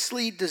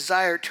intensely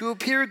desire to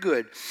appear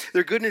good.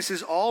 Their goodness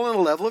is all on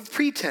a level of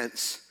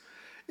pretense.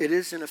 It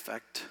is, in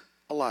effect,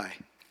 a lie.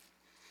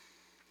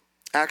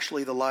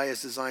 Actually, the lie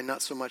is designed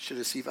not so much to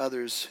deceive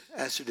others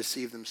as to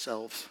deceive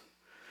themselves.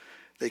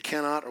 They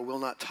cannot or will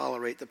not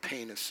tolerate the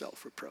pain of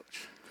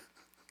self-reproach.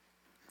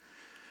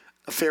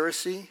 A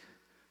Pharisee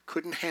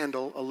couldn't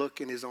handle a look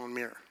in his own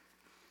mirror.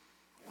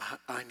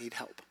 I need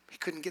help. He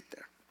couldn't get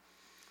there.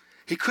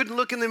 He couldn't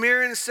look in the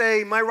mirror and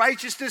say, my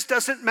righteousness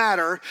doesn't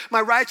matter.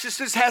 My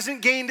righteousness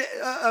hasn't gained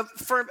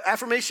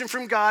affirmation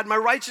from God. My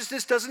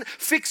righteousness doesn't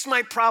fix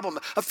my problem.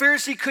 A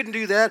Pharisee couldn't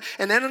do that.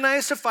 And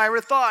Ananias and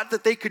Sapphira thought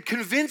that they could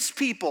convince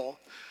people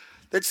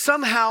that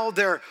somehow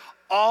their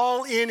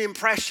all-in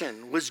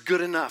impression was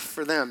good enough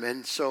for them.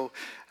 And so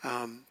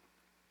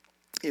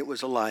it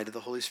was a lie to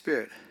the Holy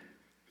Spirit.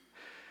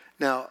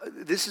 Now,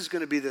 this is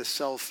going to be the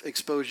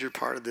self-exposure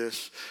part of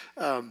this.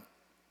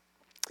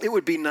 It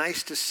would be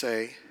nice to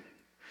say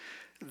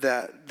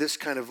that this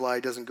kind of lie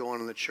doesn't go on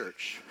in the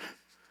church.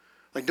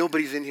 Like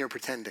nobody's in here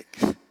pretending.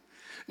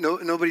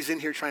 Nobody's in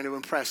here trying to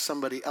impress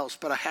somebody else.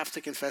 But I have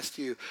to confess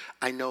to you,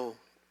 I know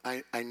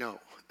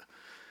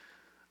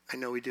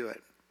we do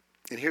it.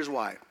 And here's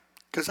why.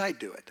 Because I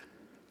do it.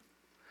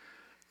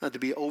 Not to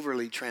be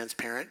overly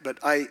transparent, but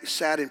I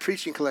sat in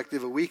Preaching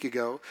Collective a week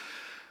ago,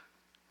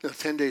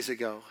 10 days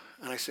ago,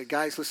 and I said,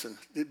 guys, listen,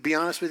 to be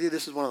honest with you,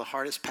 this is one of the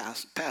hardest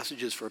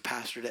passages for a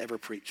pastor to ever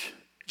preach.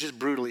 Just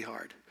brutally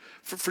hard.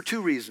 For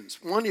two reasons.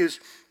 One is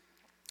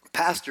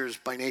pastors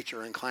by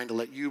nature are inclined to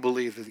let you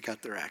believe that they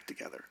got their act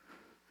together.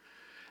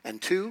 And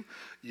two,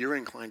 you're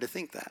inclined to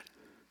think that.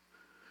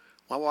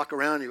 When I walk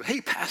around you,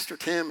 hey, Pastor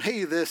Tim,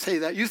 hey this, hey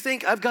that. You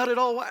think I've got it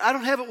all wired? I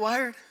don't have it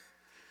wired.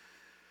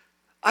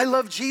 I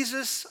love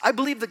Jesus. I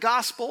believe the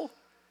gospel.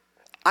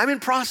 I'm in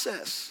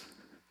process.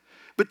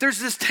 But there's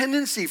this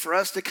tendency for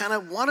us to kind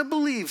of want to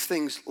believe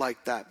things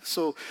like that.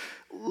 So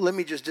let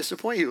me just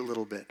disappoint you a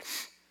little bit.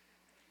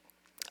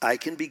 I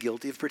can be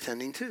guilty of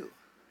pretending too.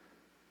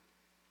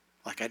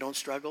 Like I don't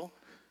struggle.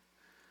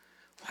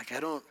 Like I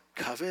don't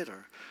covet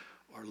or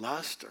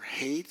lust or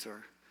hate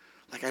or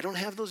like I don't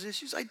have those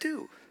issues. I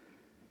do.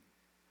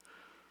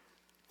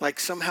 Like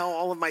somehow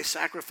all of my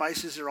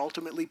sacrifices are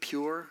ultimately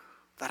pure.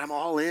 That I'm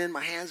all in.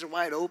 My hands are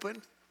wide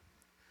open.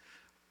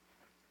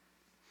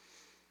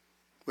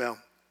 Well,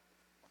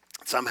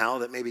 somehow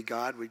that maybe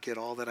God would get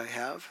all that I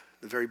have,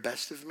 the very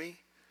best of me.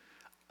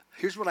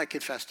 Here's what I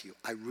confess to you.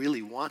 I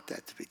really want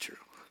that to be true.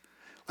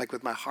 Like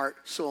with my heart,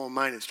 soul,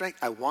 mind, and strength,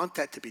 I want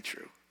that to be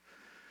true.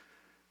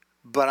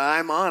 But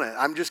I'm on it.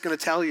 I'm just going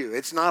to tell you,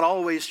 it's not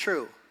always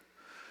true.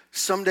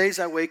 Some days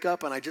I wake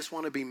up and I just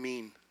want to be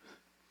mean.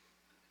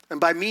 And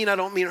by mean, I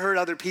don't mean hurt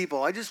other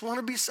people. I just want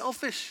to be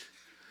selfish.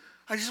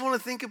 I just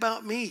want to think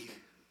about me.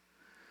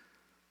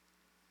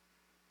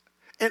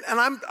 And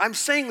I'm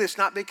saying this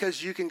not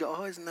because you can go,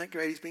 oh, isn't that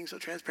great? He's being so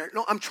transparent.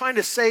 No, I'm trying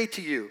to say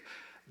to you,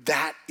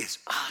 that is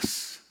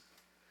us.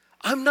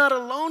 I'm not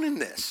alone in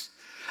this.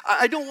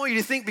 I don't want you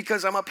to think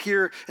because I'm up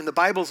here and the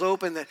Bible's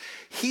open that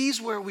he's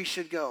where we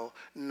should go.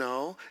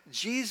 No,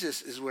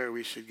 Jesus is where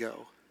we should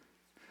go.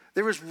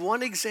 There is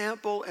one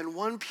example and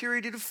one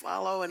purity to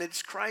follow, and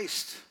it's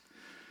Christ.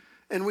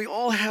 And we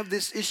all have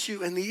this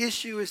issue, and the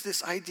issue is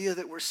this idea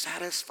that we're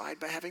satisfied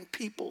by having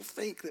people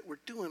think that we're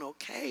doing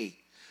okay.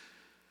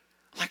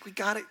 Like we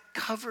got it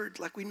covered,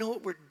 like we know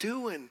what we're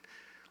doing,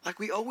 like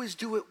we always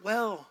do it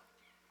well.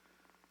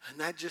 And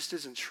that just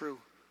isn't true.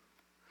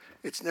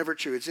 It's never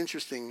true. It's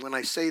interesting, when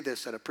I say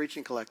this at a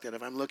preaching collective,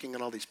 if I'm looking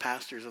at all these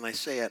pastors and I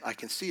say it, I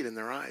can see it in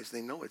their eyes.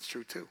 They know it's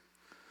true too.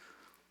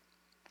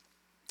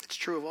 It's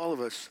true of all of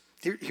us.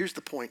 Here's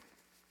the point.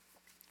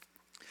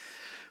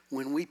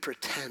 When we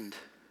pretend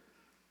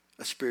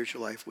a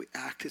spiritual life, we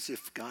act as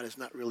if God is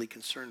not really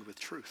concerned with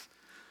truth.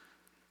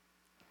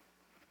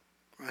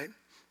 Right?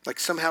 Like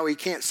somehow he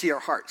can't see our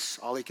hearts.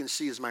 All he can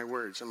see is my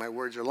words, and my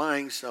words are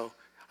lying, so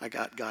I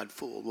got God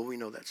fooled. Well, we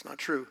know that's not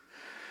true.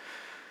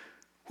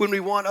 When we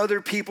want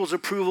other people's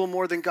approval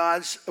more than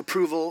God's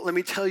approval, let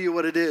me tell you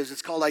what it is.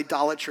 It's called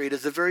idolatry. It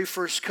is the very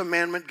first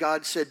commandment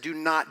God said, do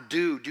not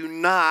do. Do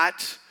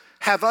not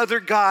have other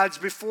gods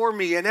before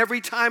me. And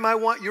every time I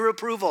want your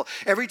approval,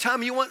 every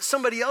time you want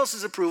somebody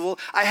else's approval,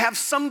 I have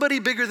somebody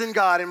bigger than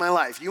God in my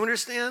life. You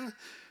understand?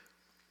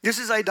 This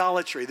is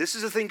idolatry. This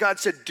is the thing God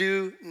said,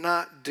 do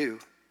not do.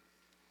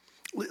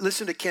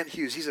 Listen to Kent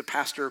Hughes. He's a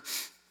pastor.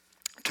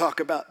 Talk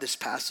about this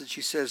passage.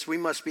 He says, we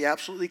must be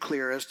absolutely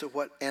clear as to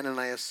what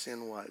Ananias'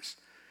 sin was.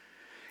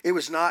 It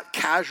was not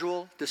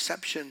casual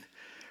deception.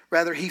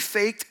 Rather, he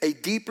faked a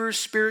deeper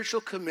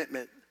spiritual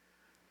commitment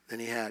than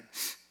he had.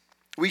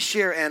 We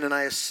share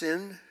Ananias'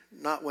 sin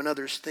not when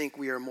others think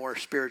we are more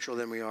spiritual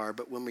than we are,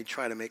 but when we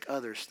try to make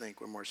others think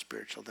we're more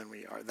spiritual than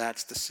we are.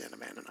 That's the sin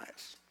of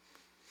Ananias.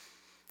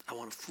 I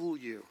want to fool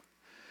you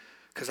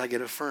because I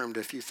get affirmed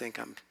if you think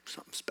I'm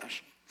something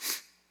special.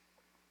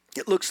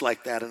 It looks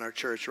like that in our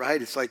church,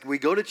 right? It's like we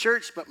go to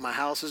church, but my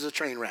house is a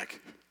train wreck.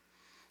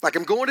 Like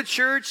I'm going to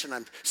church and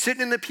I'm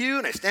sitting in the pew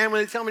and I stand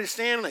when they tell me to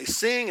stand and I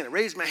sing and I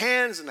raise my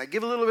hands and I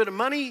give a little bit of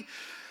money.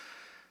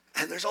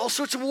 And there's all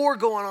sorts of war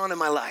going on in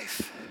my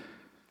life.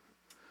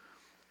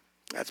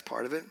 That's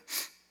part of it.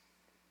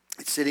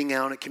 It's sitting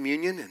down at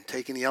communion and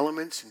taking the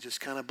elements and just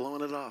kind of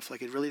blowing it off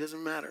like it really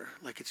doesn't matter,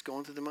 like it's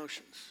going through the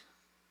motions.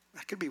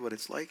 That could be what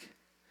it's like.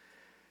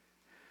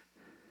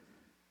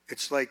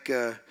 It's like,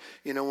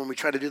 when we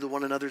try to do the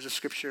one another's of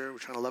Scripture, we're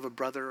trying to love a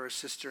brother or a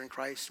sister in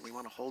Christ, and we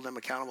want to hold them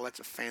accountable. That's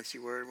a fancy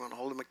word. We want to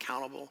hold them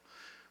accountable,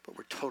 but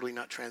we're totally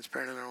not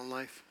transparent in our own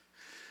life.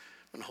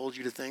 I'm going to hold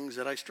you to things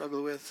that I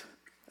struggle with.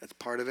 That's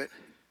part of it.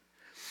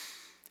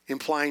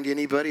 Implying to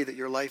anybody that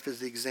your life is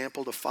the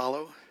example to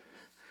follow.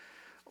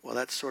 Well,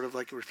 that's sort of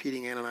like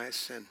repeating Ananias'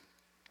 sin.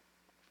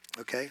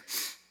 Okay? You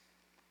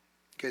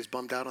guys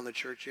bummed out on the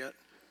church yet?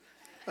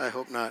 I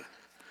hope not.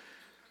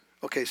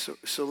 Okay, so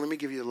let me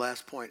give you the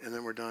last point, and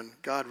then we're done.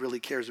 God really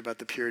cares about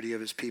the purity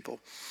of his people.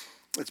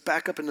 Let's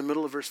back up in the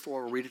middle of verse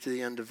 4. We'll read it to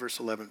the end of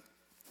verse 11.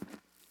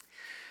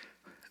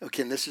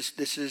 Okay, and this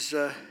is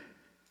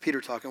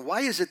Peter talking. Why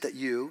is it that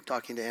you,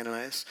 talking to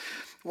Ananias,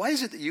 why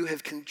is it that you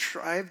have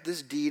contrived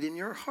this deed in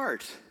your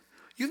heart?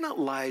 You've not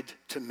lied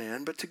to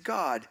man, but to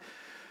God.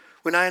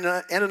 When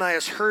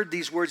Ananias heard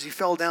these words, he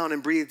fell down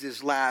and breathed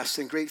his last,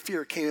 and great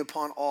fear came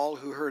upon all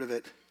who heard of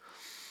it.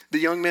 The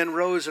young men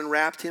rose and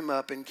wrapped him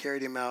up and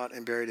carried him out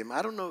and buried him.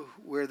 I don't know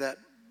where that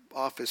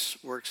office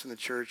works in the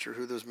church or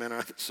who those men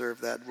are that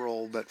serve that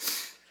role, but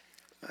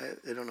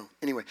I don't know.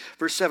 Anyway,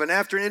 verse 7,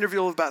 after an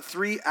interval of about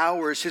 3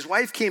 hours, his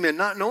wife came in,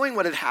 not knowing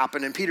what had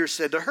happened, and Peter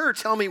said to her,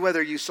 tell me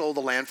whether you sold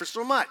the land for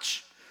so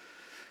much.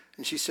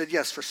 And she said,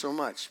 yes, for so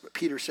much. But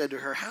Peter said to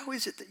her, how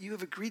is it that you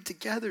have agreed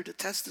together to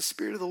test the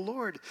Spirit of the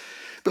Lord?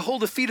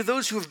 Behold, the feet of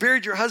those who have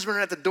buried your husband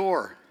are at the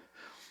door,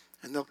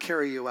 and they'll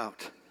carry you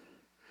out.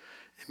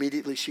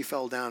 Immediately she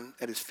fell down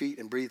at his feet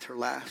and breathed her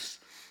last.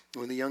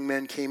 When the young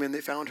men came in,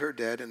 they found her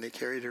dead, and they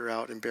carried her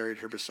out and buried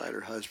her beside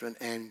her husband.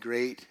 And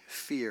great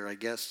fear, I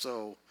guess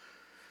so,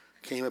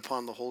 came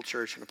upon the whole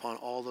church and upon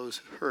all those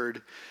who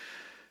heard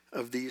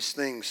of these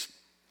things.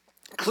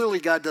 Clearly,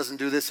 God doesn't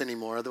do this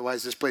anymore.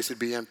 Otherwise, this place would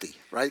be empty,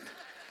 right?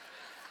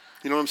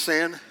 You know what I'm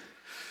saying?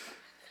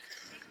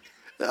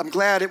 I'm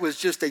glad it was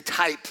just a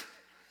type.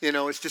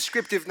 It's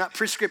descriptive, not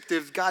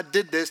prescriptive. God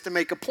did this to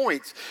make a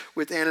point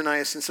with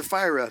Ananias and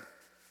Sapphira.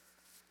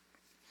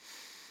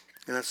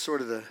 And that's sort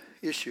of the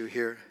issue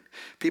here.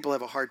 People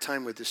have a hard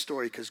time with this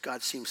story because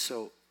God seems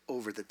so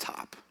over the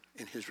top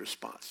in his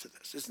response to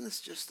this. Isn't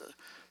this just a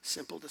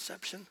simple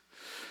deception?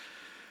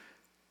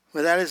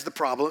 Well, that is the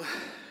problem,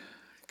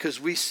 because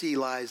we see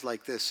lies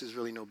like this as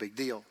really no big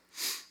deal.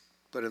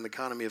 But in the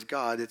economy of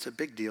God, it's a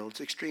big deal.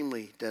 It's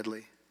extremely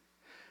deadly.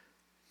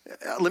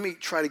 Let me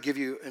try to give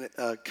you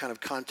a kind of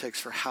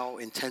context for how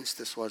intense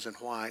this was and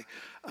why.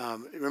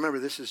 Remember,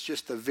 this is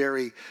just the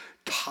very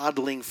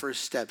toddling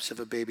first steps of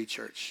a baby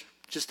church.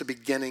 Just the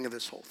beginning of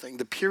this whole thing.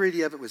 The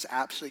purity of it was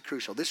absolutely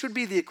crucial. This would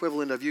be the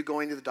equivalent of you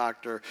going to the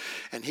doctor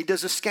and he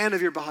does a scan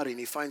of your body and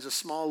he finds a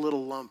small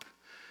little lump.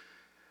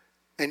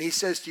 And he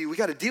says to you, we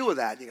got to deal with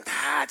that. And you go,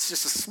 it's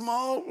just a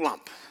small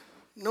lump.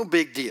 No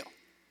big deal.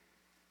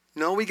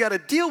 No, we got to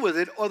deal with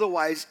it,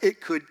 otherwise it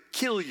could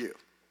kill you.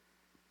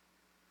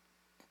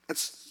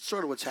 That's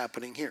sort of what's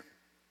happening here.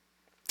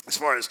 As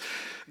far as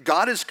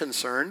God is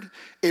concerned,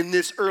 in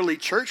this early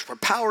church where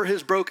power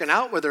has broken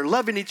out, where they're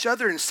loving each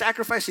other and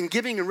sacrificing,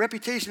 giving, and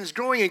reputation is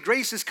growing and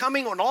grace is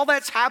coming, when all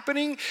that's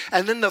happening,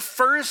 and then the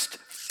first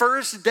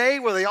day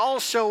where they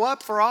all show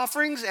up for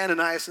offerings,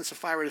 Ananias and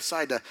Sapphira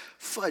decide to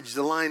fudge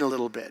the line a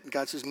little bit. And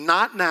God says,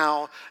 not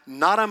now,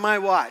 not on my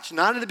watch,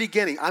 not in the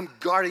beginning. I'm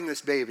guarding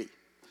this baby.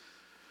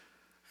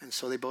 And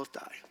so they both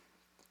die.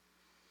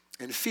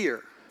 And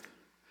fear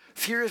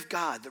of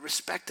God, the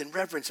respect and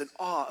reverence and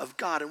awe of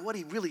God and what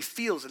he really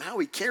feels and how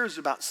he cares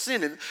about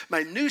sin and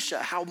minutia,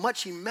 how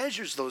much he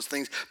measures those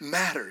things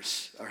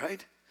matters, all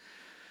right?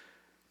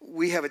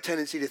 We have a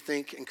tendency to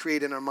think and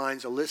create in our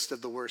minds a list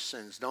of the worst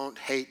sins. Don't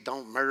hate,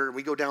 don't murder.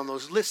 We go down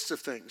those lists of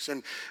things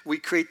and we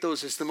create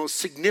those as the most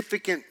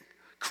significant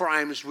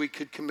crimes we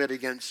could commit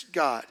against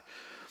God.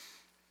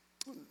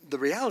 The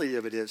reality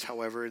of it is,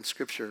 however, in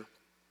Scripture,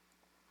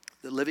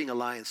 that living a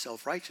lie in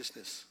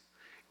self-righteousness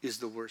is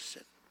the worst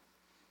sin,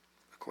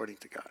 according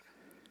to God.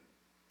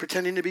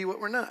 Pretending to be what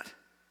we're not.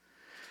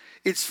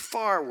 It's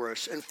far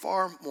worse and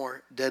far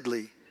more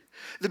deadly.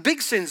 The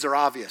big sins are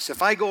obvious.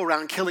 If I go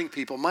around killing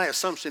people, my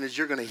assumption is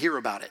you're going to hear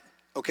about it,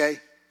 okay?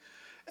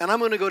 And I'm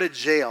going to go to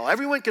jail.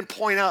 Everyone can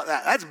point out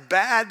that. That's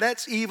bad,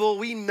 that's evil,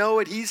 we know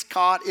it, he's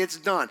caught, it's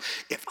done.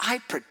 If I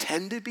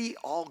pretend to be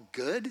all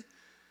good,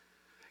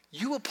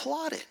 you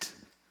applaud it.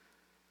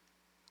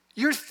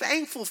 You're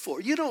thankful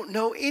for it. You don't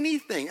know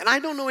anything, and I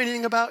don't know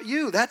anything about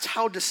you. That's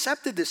how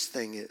deceptive this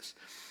thing is.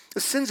 The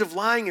sins of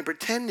lying and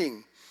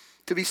pretending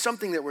to be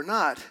something that we're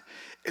not,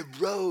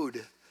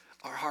 erode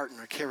our heart and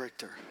our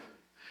character.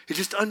 It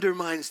just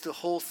undermines the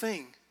whole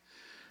thing.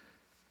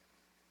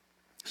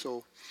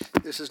 So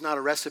this is not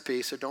a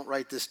recipe, so don't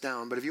write this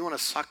down. But if you want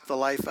to suck the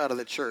life out of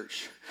the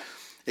church,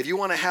 if you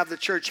want to have the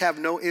church have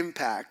no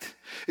impact,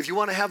 if you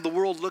want to have the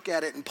world look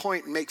at it and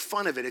point and make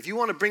fun of it, if you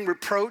want to bring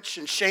reproach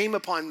and shame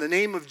upon the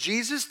name of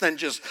Jesus, then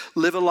just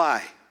live a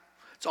lie.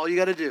 That's all you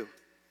got to do.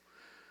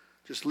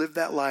 Just live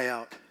that lie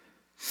out.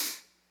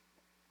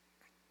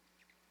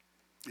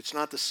 It's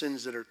not the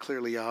sins that are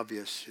clearly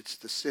obvious. It's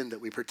the sin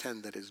that we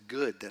pretend that is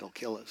good that'll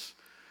kill us.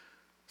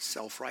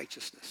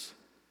 Self-righteousness.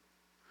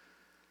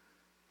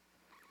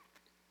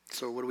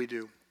 So what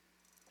do?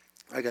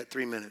 I got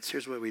 3 minutes.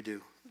 Here's what we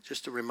do.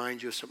 Just to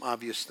remind you of some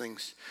obvious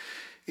things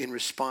in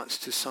response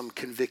to some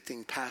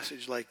convicting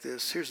passage like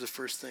this. Here's the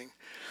first thing.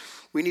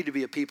 We need to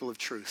be a people of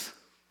truth.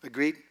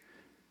 Agreed?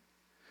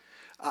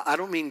 I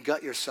don't mean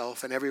gut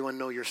yourself and everyone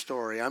know your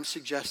story. I'm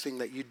suggesting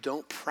that you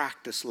don't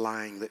practice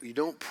lying, that you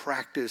don't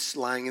practice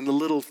lying in the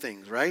little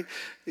things, right?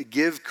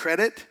 Give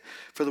credit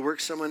for the work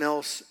someone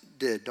else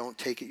did. Don't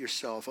take it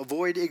yourself.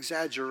 Avoid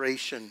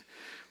exaggeration.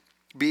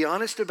 Be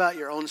honest about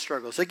your own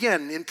struggles.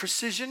 Again, in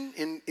precision,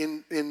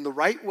 in the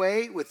right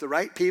way, with the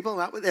right people,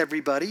 not with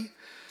everybody.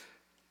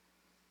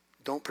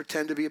 Don't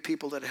pretend to be a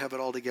people that have it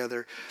all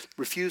together.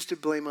 Refuse to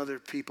blame other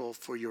people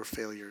for your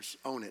failures.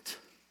 Own it.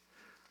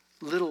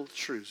 Little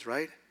truths,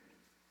 right?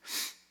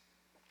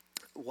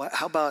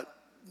 How about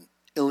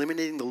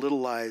eliminating the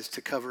little lies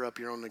to cover up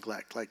your own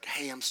neglect? Like,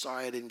 hey, I'm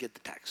sorry I didn't get the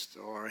text.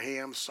 Or, hey,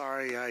 I'm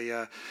sorry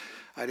I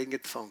didn't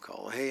get the phone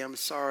call. Hey, I'm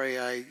sorry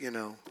I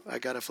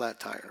got a flat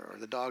tire. Or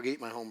the dog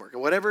ate my homework. Or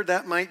whatever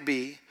that might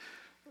be,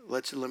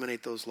 let's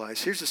eliminate those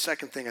lies. Here's the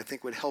second thing I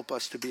think would help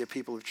us to be a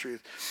people of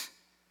truth.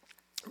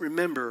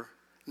 Remember,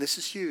 and this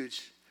is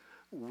huge,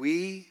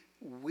 we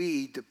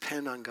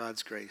depend on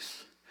God's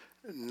grace,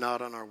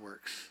 not on our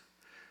works.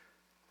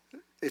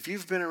 If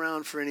you've been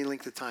around for any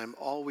length of time,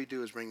 all we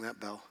do is ring that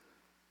bell.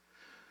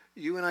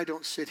 You and I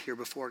don't sit here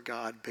before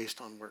God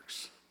based on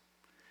works,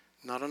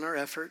 not on our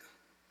effort.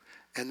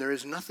 And there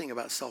is nothing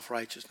about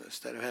self-righteousness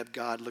that would have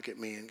God look at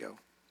me and go,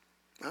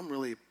 I'm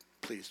really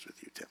pleased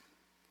with you, Tim.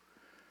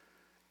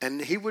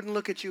 And he wouldn't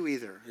look at you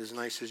either, as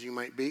nice as you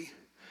might be,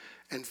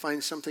 and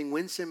find something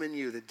winsome in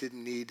you that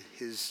didn't need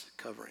his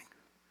covering.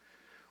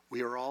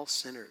 We are all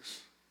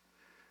sinners,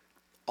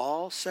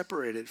 all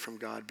separated from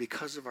God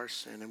because of our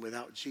sin. And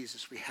without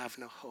Jesus, we have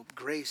no hope.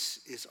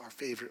 Grace is our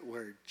favorite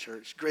word,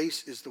 church.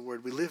 Grace is the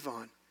word we live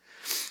on.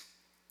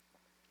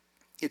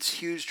 It's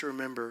huge to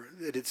remember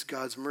that it's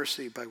God's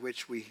mercy by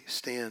which we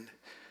stand.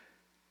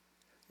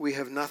 We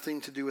have nothing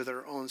to do with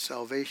our own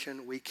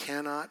salvation. We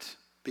cannot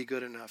be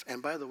good enough.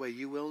 And by the way,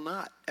 you will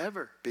not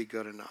ever be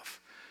good enough.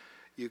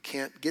 You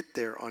can't get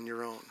there on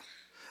your own.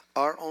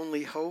 Our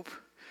only hope,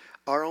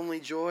 our only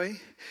joy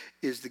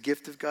is the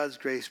gift of God's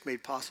grace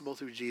made possible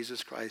through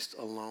Jesus Christ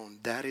alone.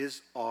 That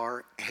is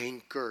our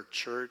anchor,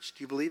 church.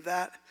 Do you believe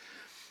that?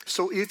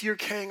 So if you're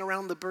carrying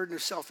around the burden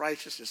of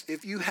self-righteousness,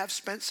 if you have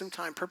spent some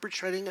time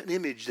perpetrating an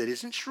image that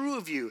isn't true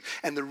of you,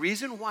 and the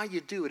reason why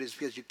you do it is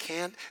because you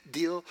can't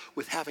deal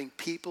with having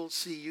people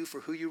see you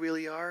for who you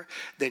really are,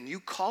 then you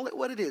call it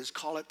what it is.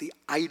 Call it the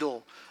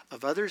idol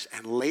of others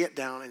and lay it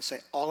down and say,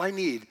 all I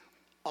need,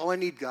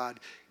 God,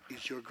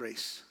 is your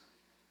grace.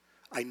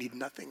 I need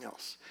nothing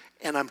else.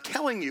 And I'm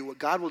telling you what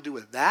God will do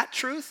with that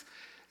truth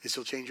is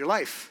he'll change your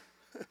life.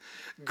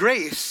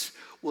 Grace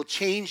will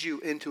change you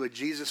into a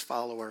Jesus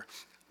follower.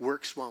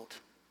 Works won't.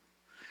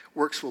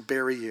 Works will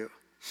bury you.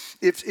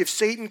 If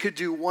Satan could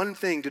do one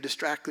thing to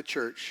distract the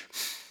church,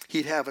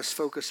 he'd have us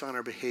focus on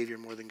our behavior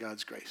more than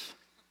God's grace.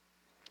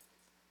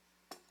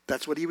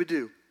 That's what he would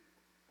do.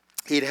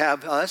 He'd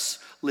have us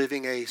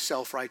living a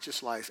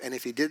self-righteous life. And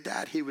if he did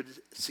that, he would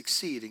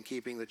succeed in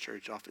keeping the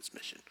church off its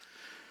mission.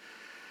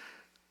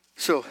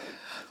 So,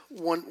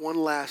 one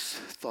last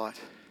thought.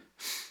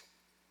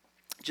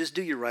 Just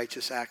do your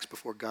righteous acts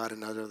before God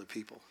and not other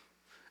people.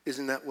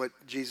 Isn't that what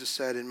Jesus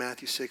said in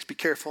Matthew 6? Be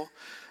careful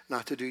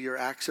not to do your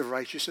acts of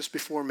righteousness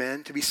before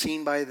men, to be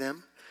seen by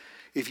them.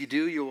 If you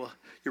do, you'll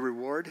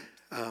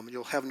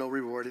have no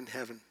reward in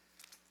heaven.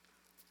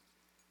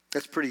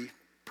 That's pretty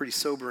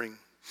sobering.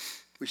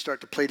 We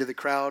start to play to the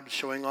crowd,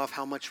 showing off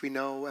how much we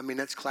know. I mean,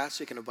 that's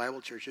classic in a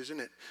Bible church,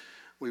 isn't it?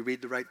 We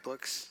read the right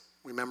books.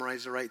 We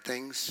memorize the right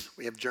things.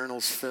 We have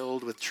journals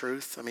filled with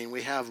truth. I mean,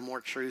 we have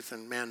more truth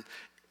than, man,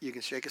 you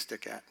can shake a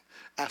stick at.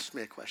 Ask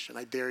me a question.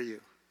 I dare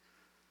you.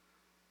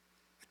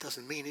 It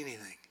doesn't mean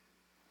anything,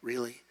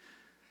 really.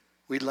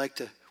 We'd like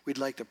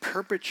to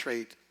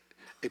perpetrate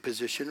a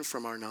position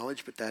from our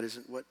knowledge, but that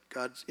isn't what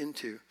God's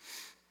into.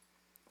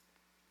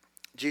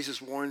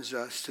 Jesus warns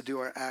us to do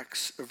our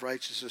acts of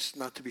righteousness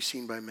not to be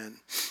seen by men.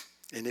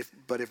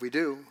 But if we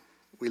do,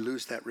 we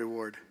lose that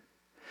reward.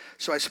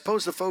 So I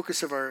suppose the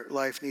focus of our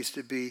life needs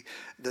to be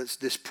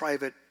this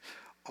private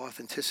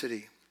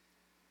authenticity.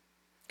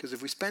 Because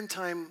if we spend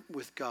time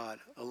with God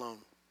alone,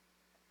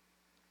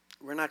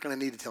 we're not going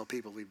to need to tell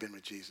people we've been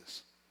with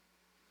Jesus.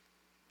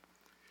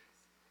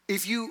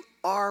 If you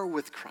are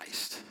with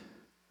Christ,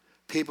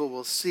 People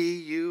will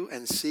see you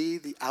and see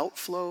the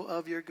outflow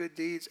of your good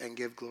deeds and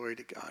give glory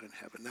to God in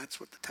heaven. That's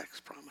what the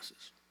text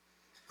promises.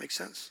 Make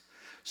sense?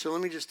 So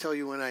let me just tell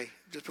you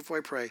just before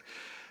I pray,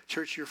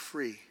 church, you're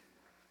free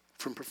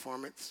from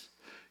performance.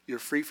 You're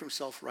free from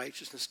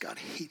self-righteousness. God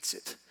hates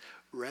it.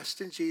 Rest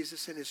in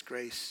Jesus and his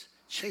grace.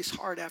 Chase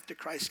hard after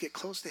Christ. Get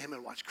close to him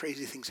and watch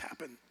crazy things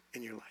happen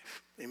in your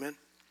life. Amen?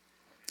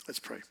 Let's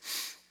pray.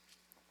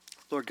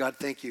 Lord God,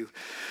 thank you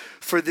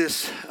for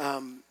this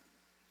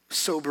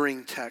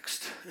sobering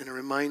text and a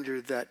reminder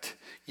that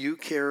you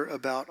care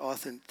about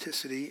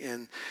authenticity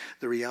and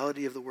the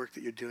reality of the work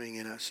that you're doing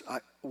in us.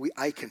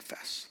 I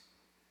confess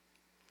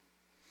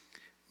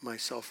my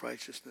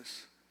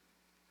self-righteousness.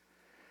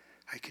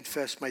 I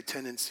confess my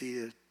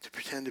tendency to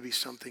pretend to be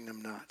something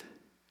I'm not.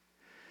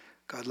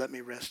 God, let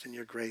me rest in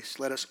your grace.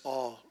 Let us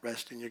all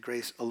rest in your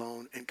grace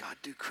alone. And God,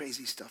 do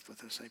crazy stuff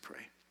with us, I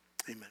pray.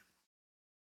 Amen.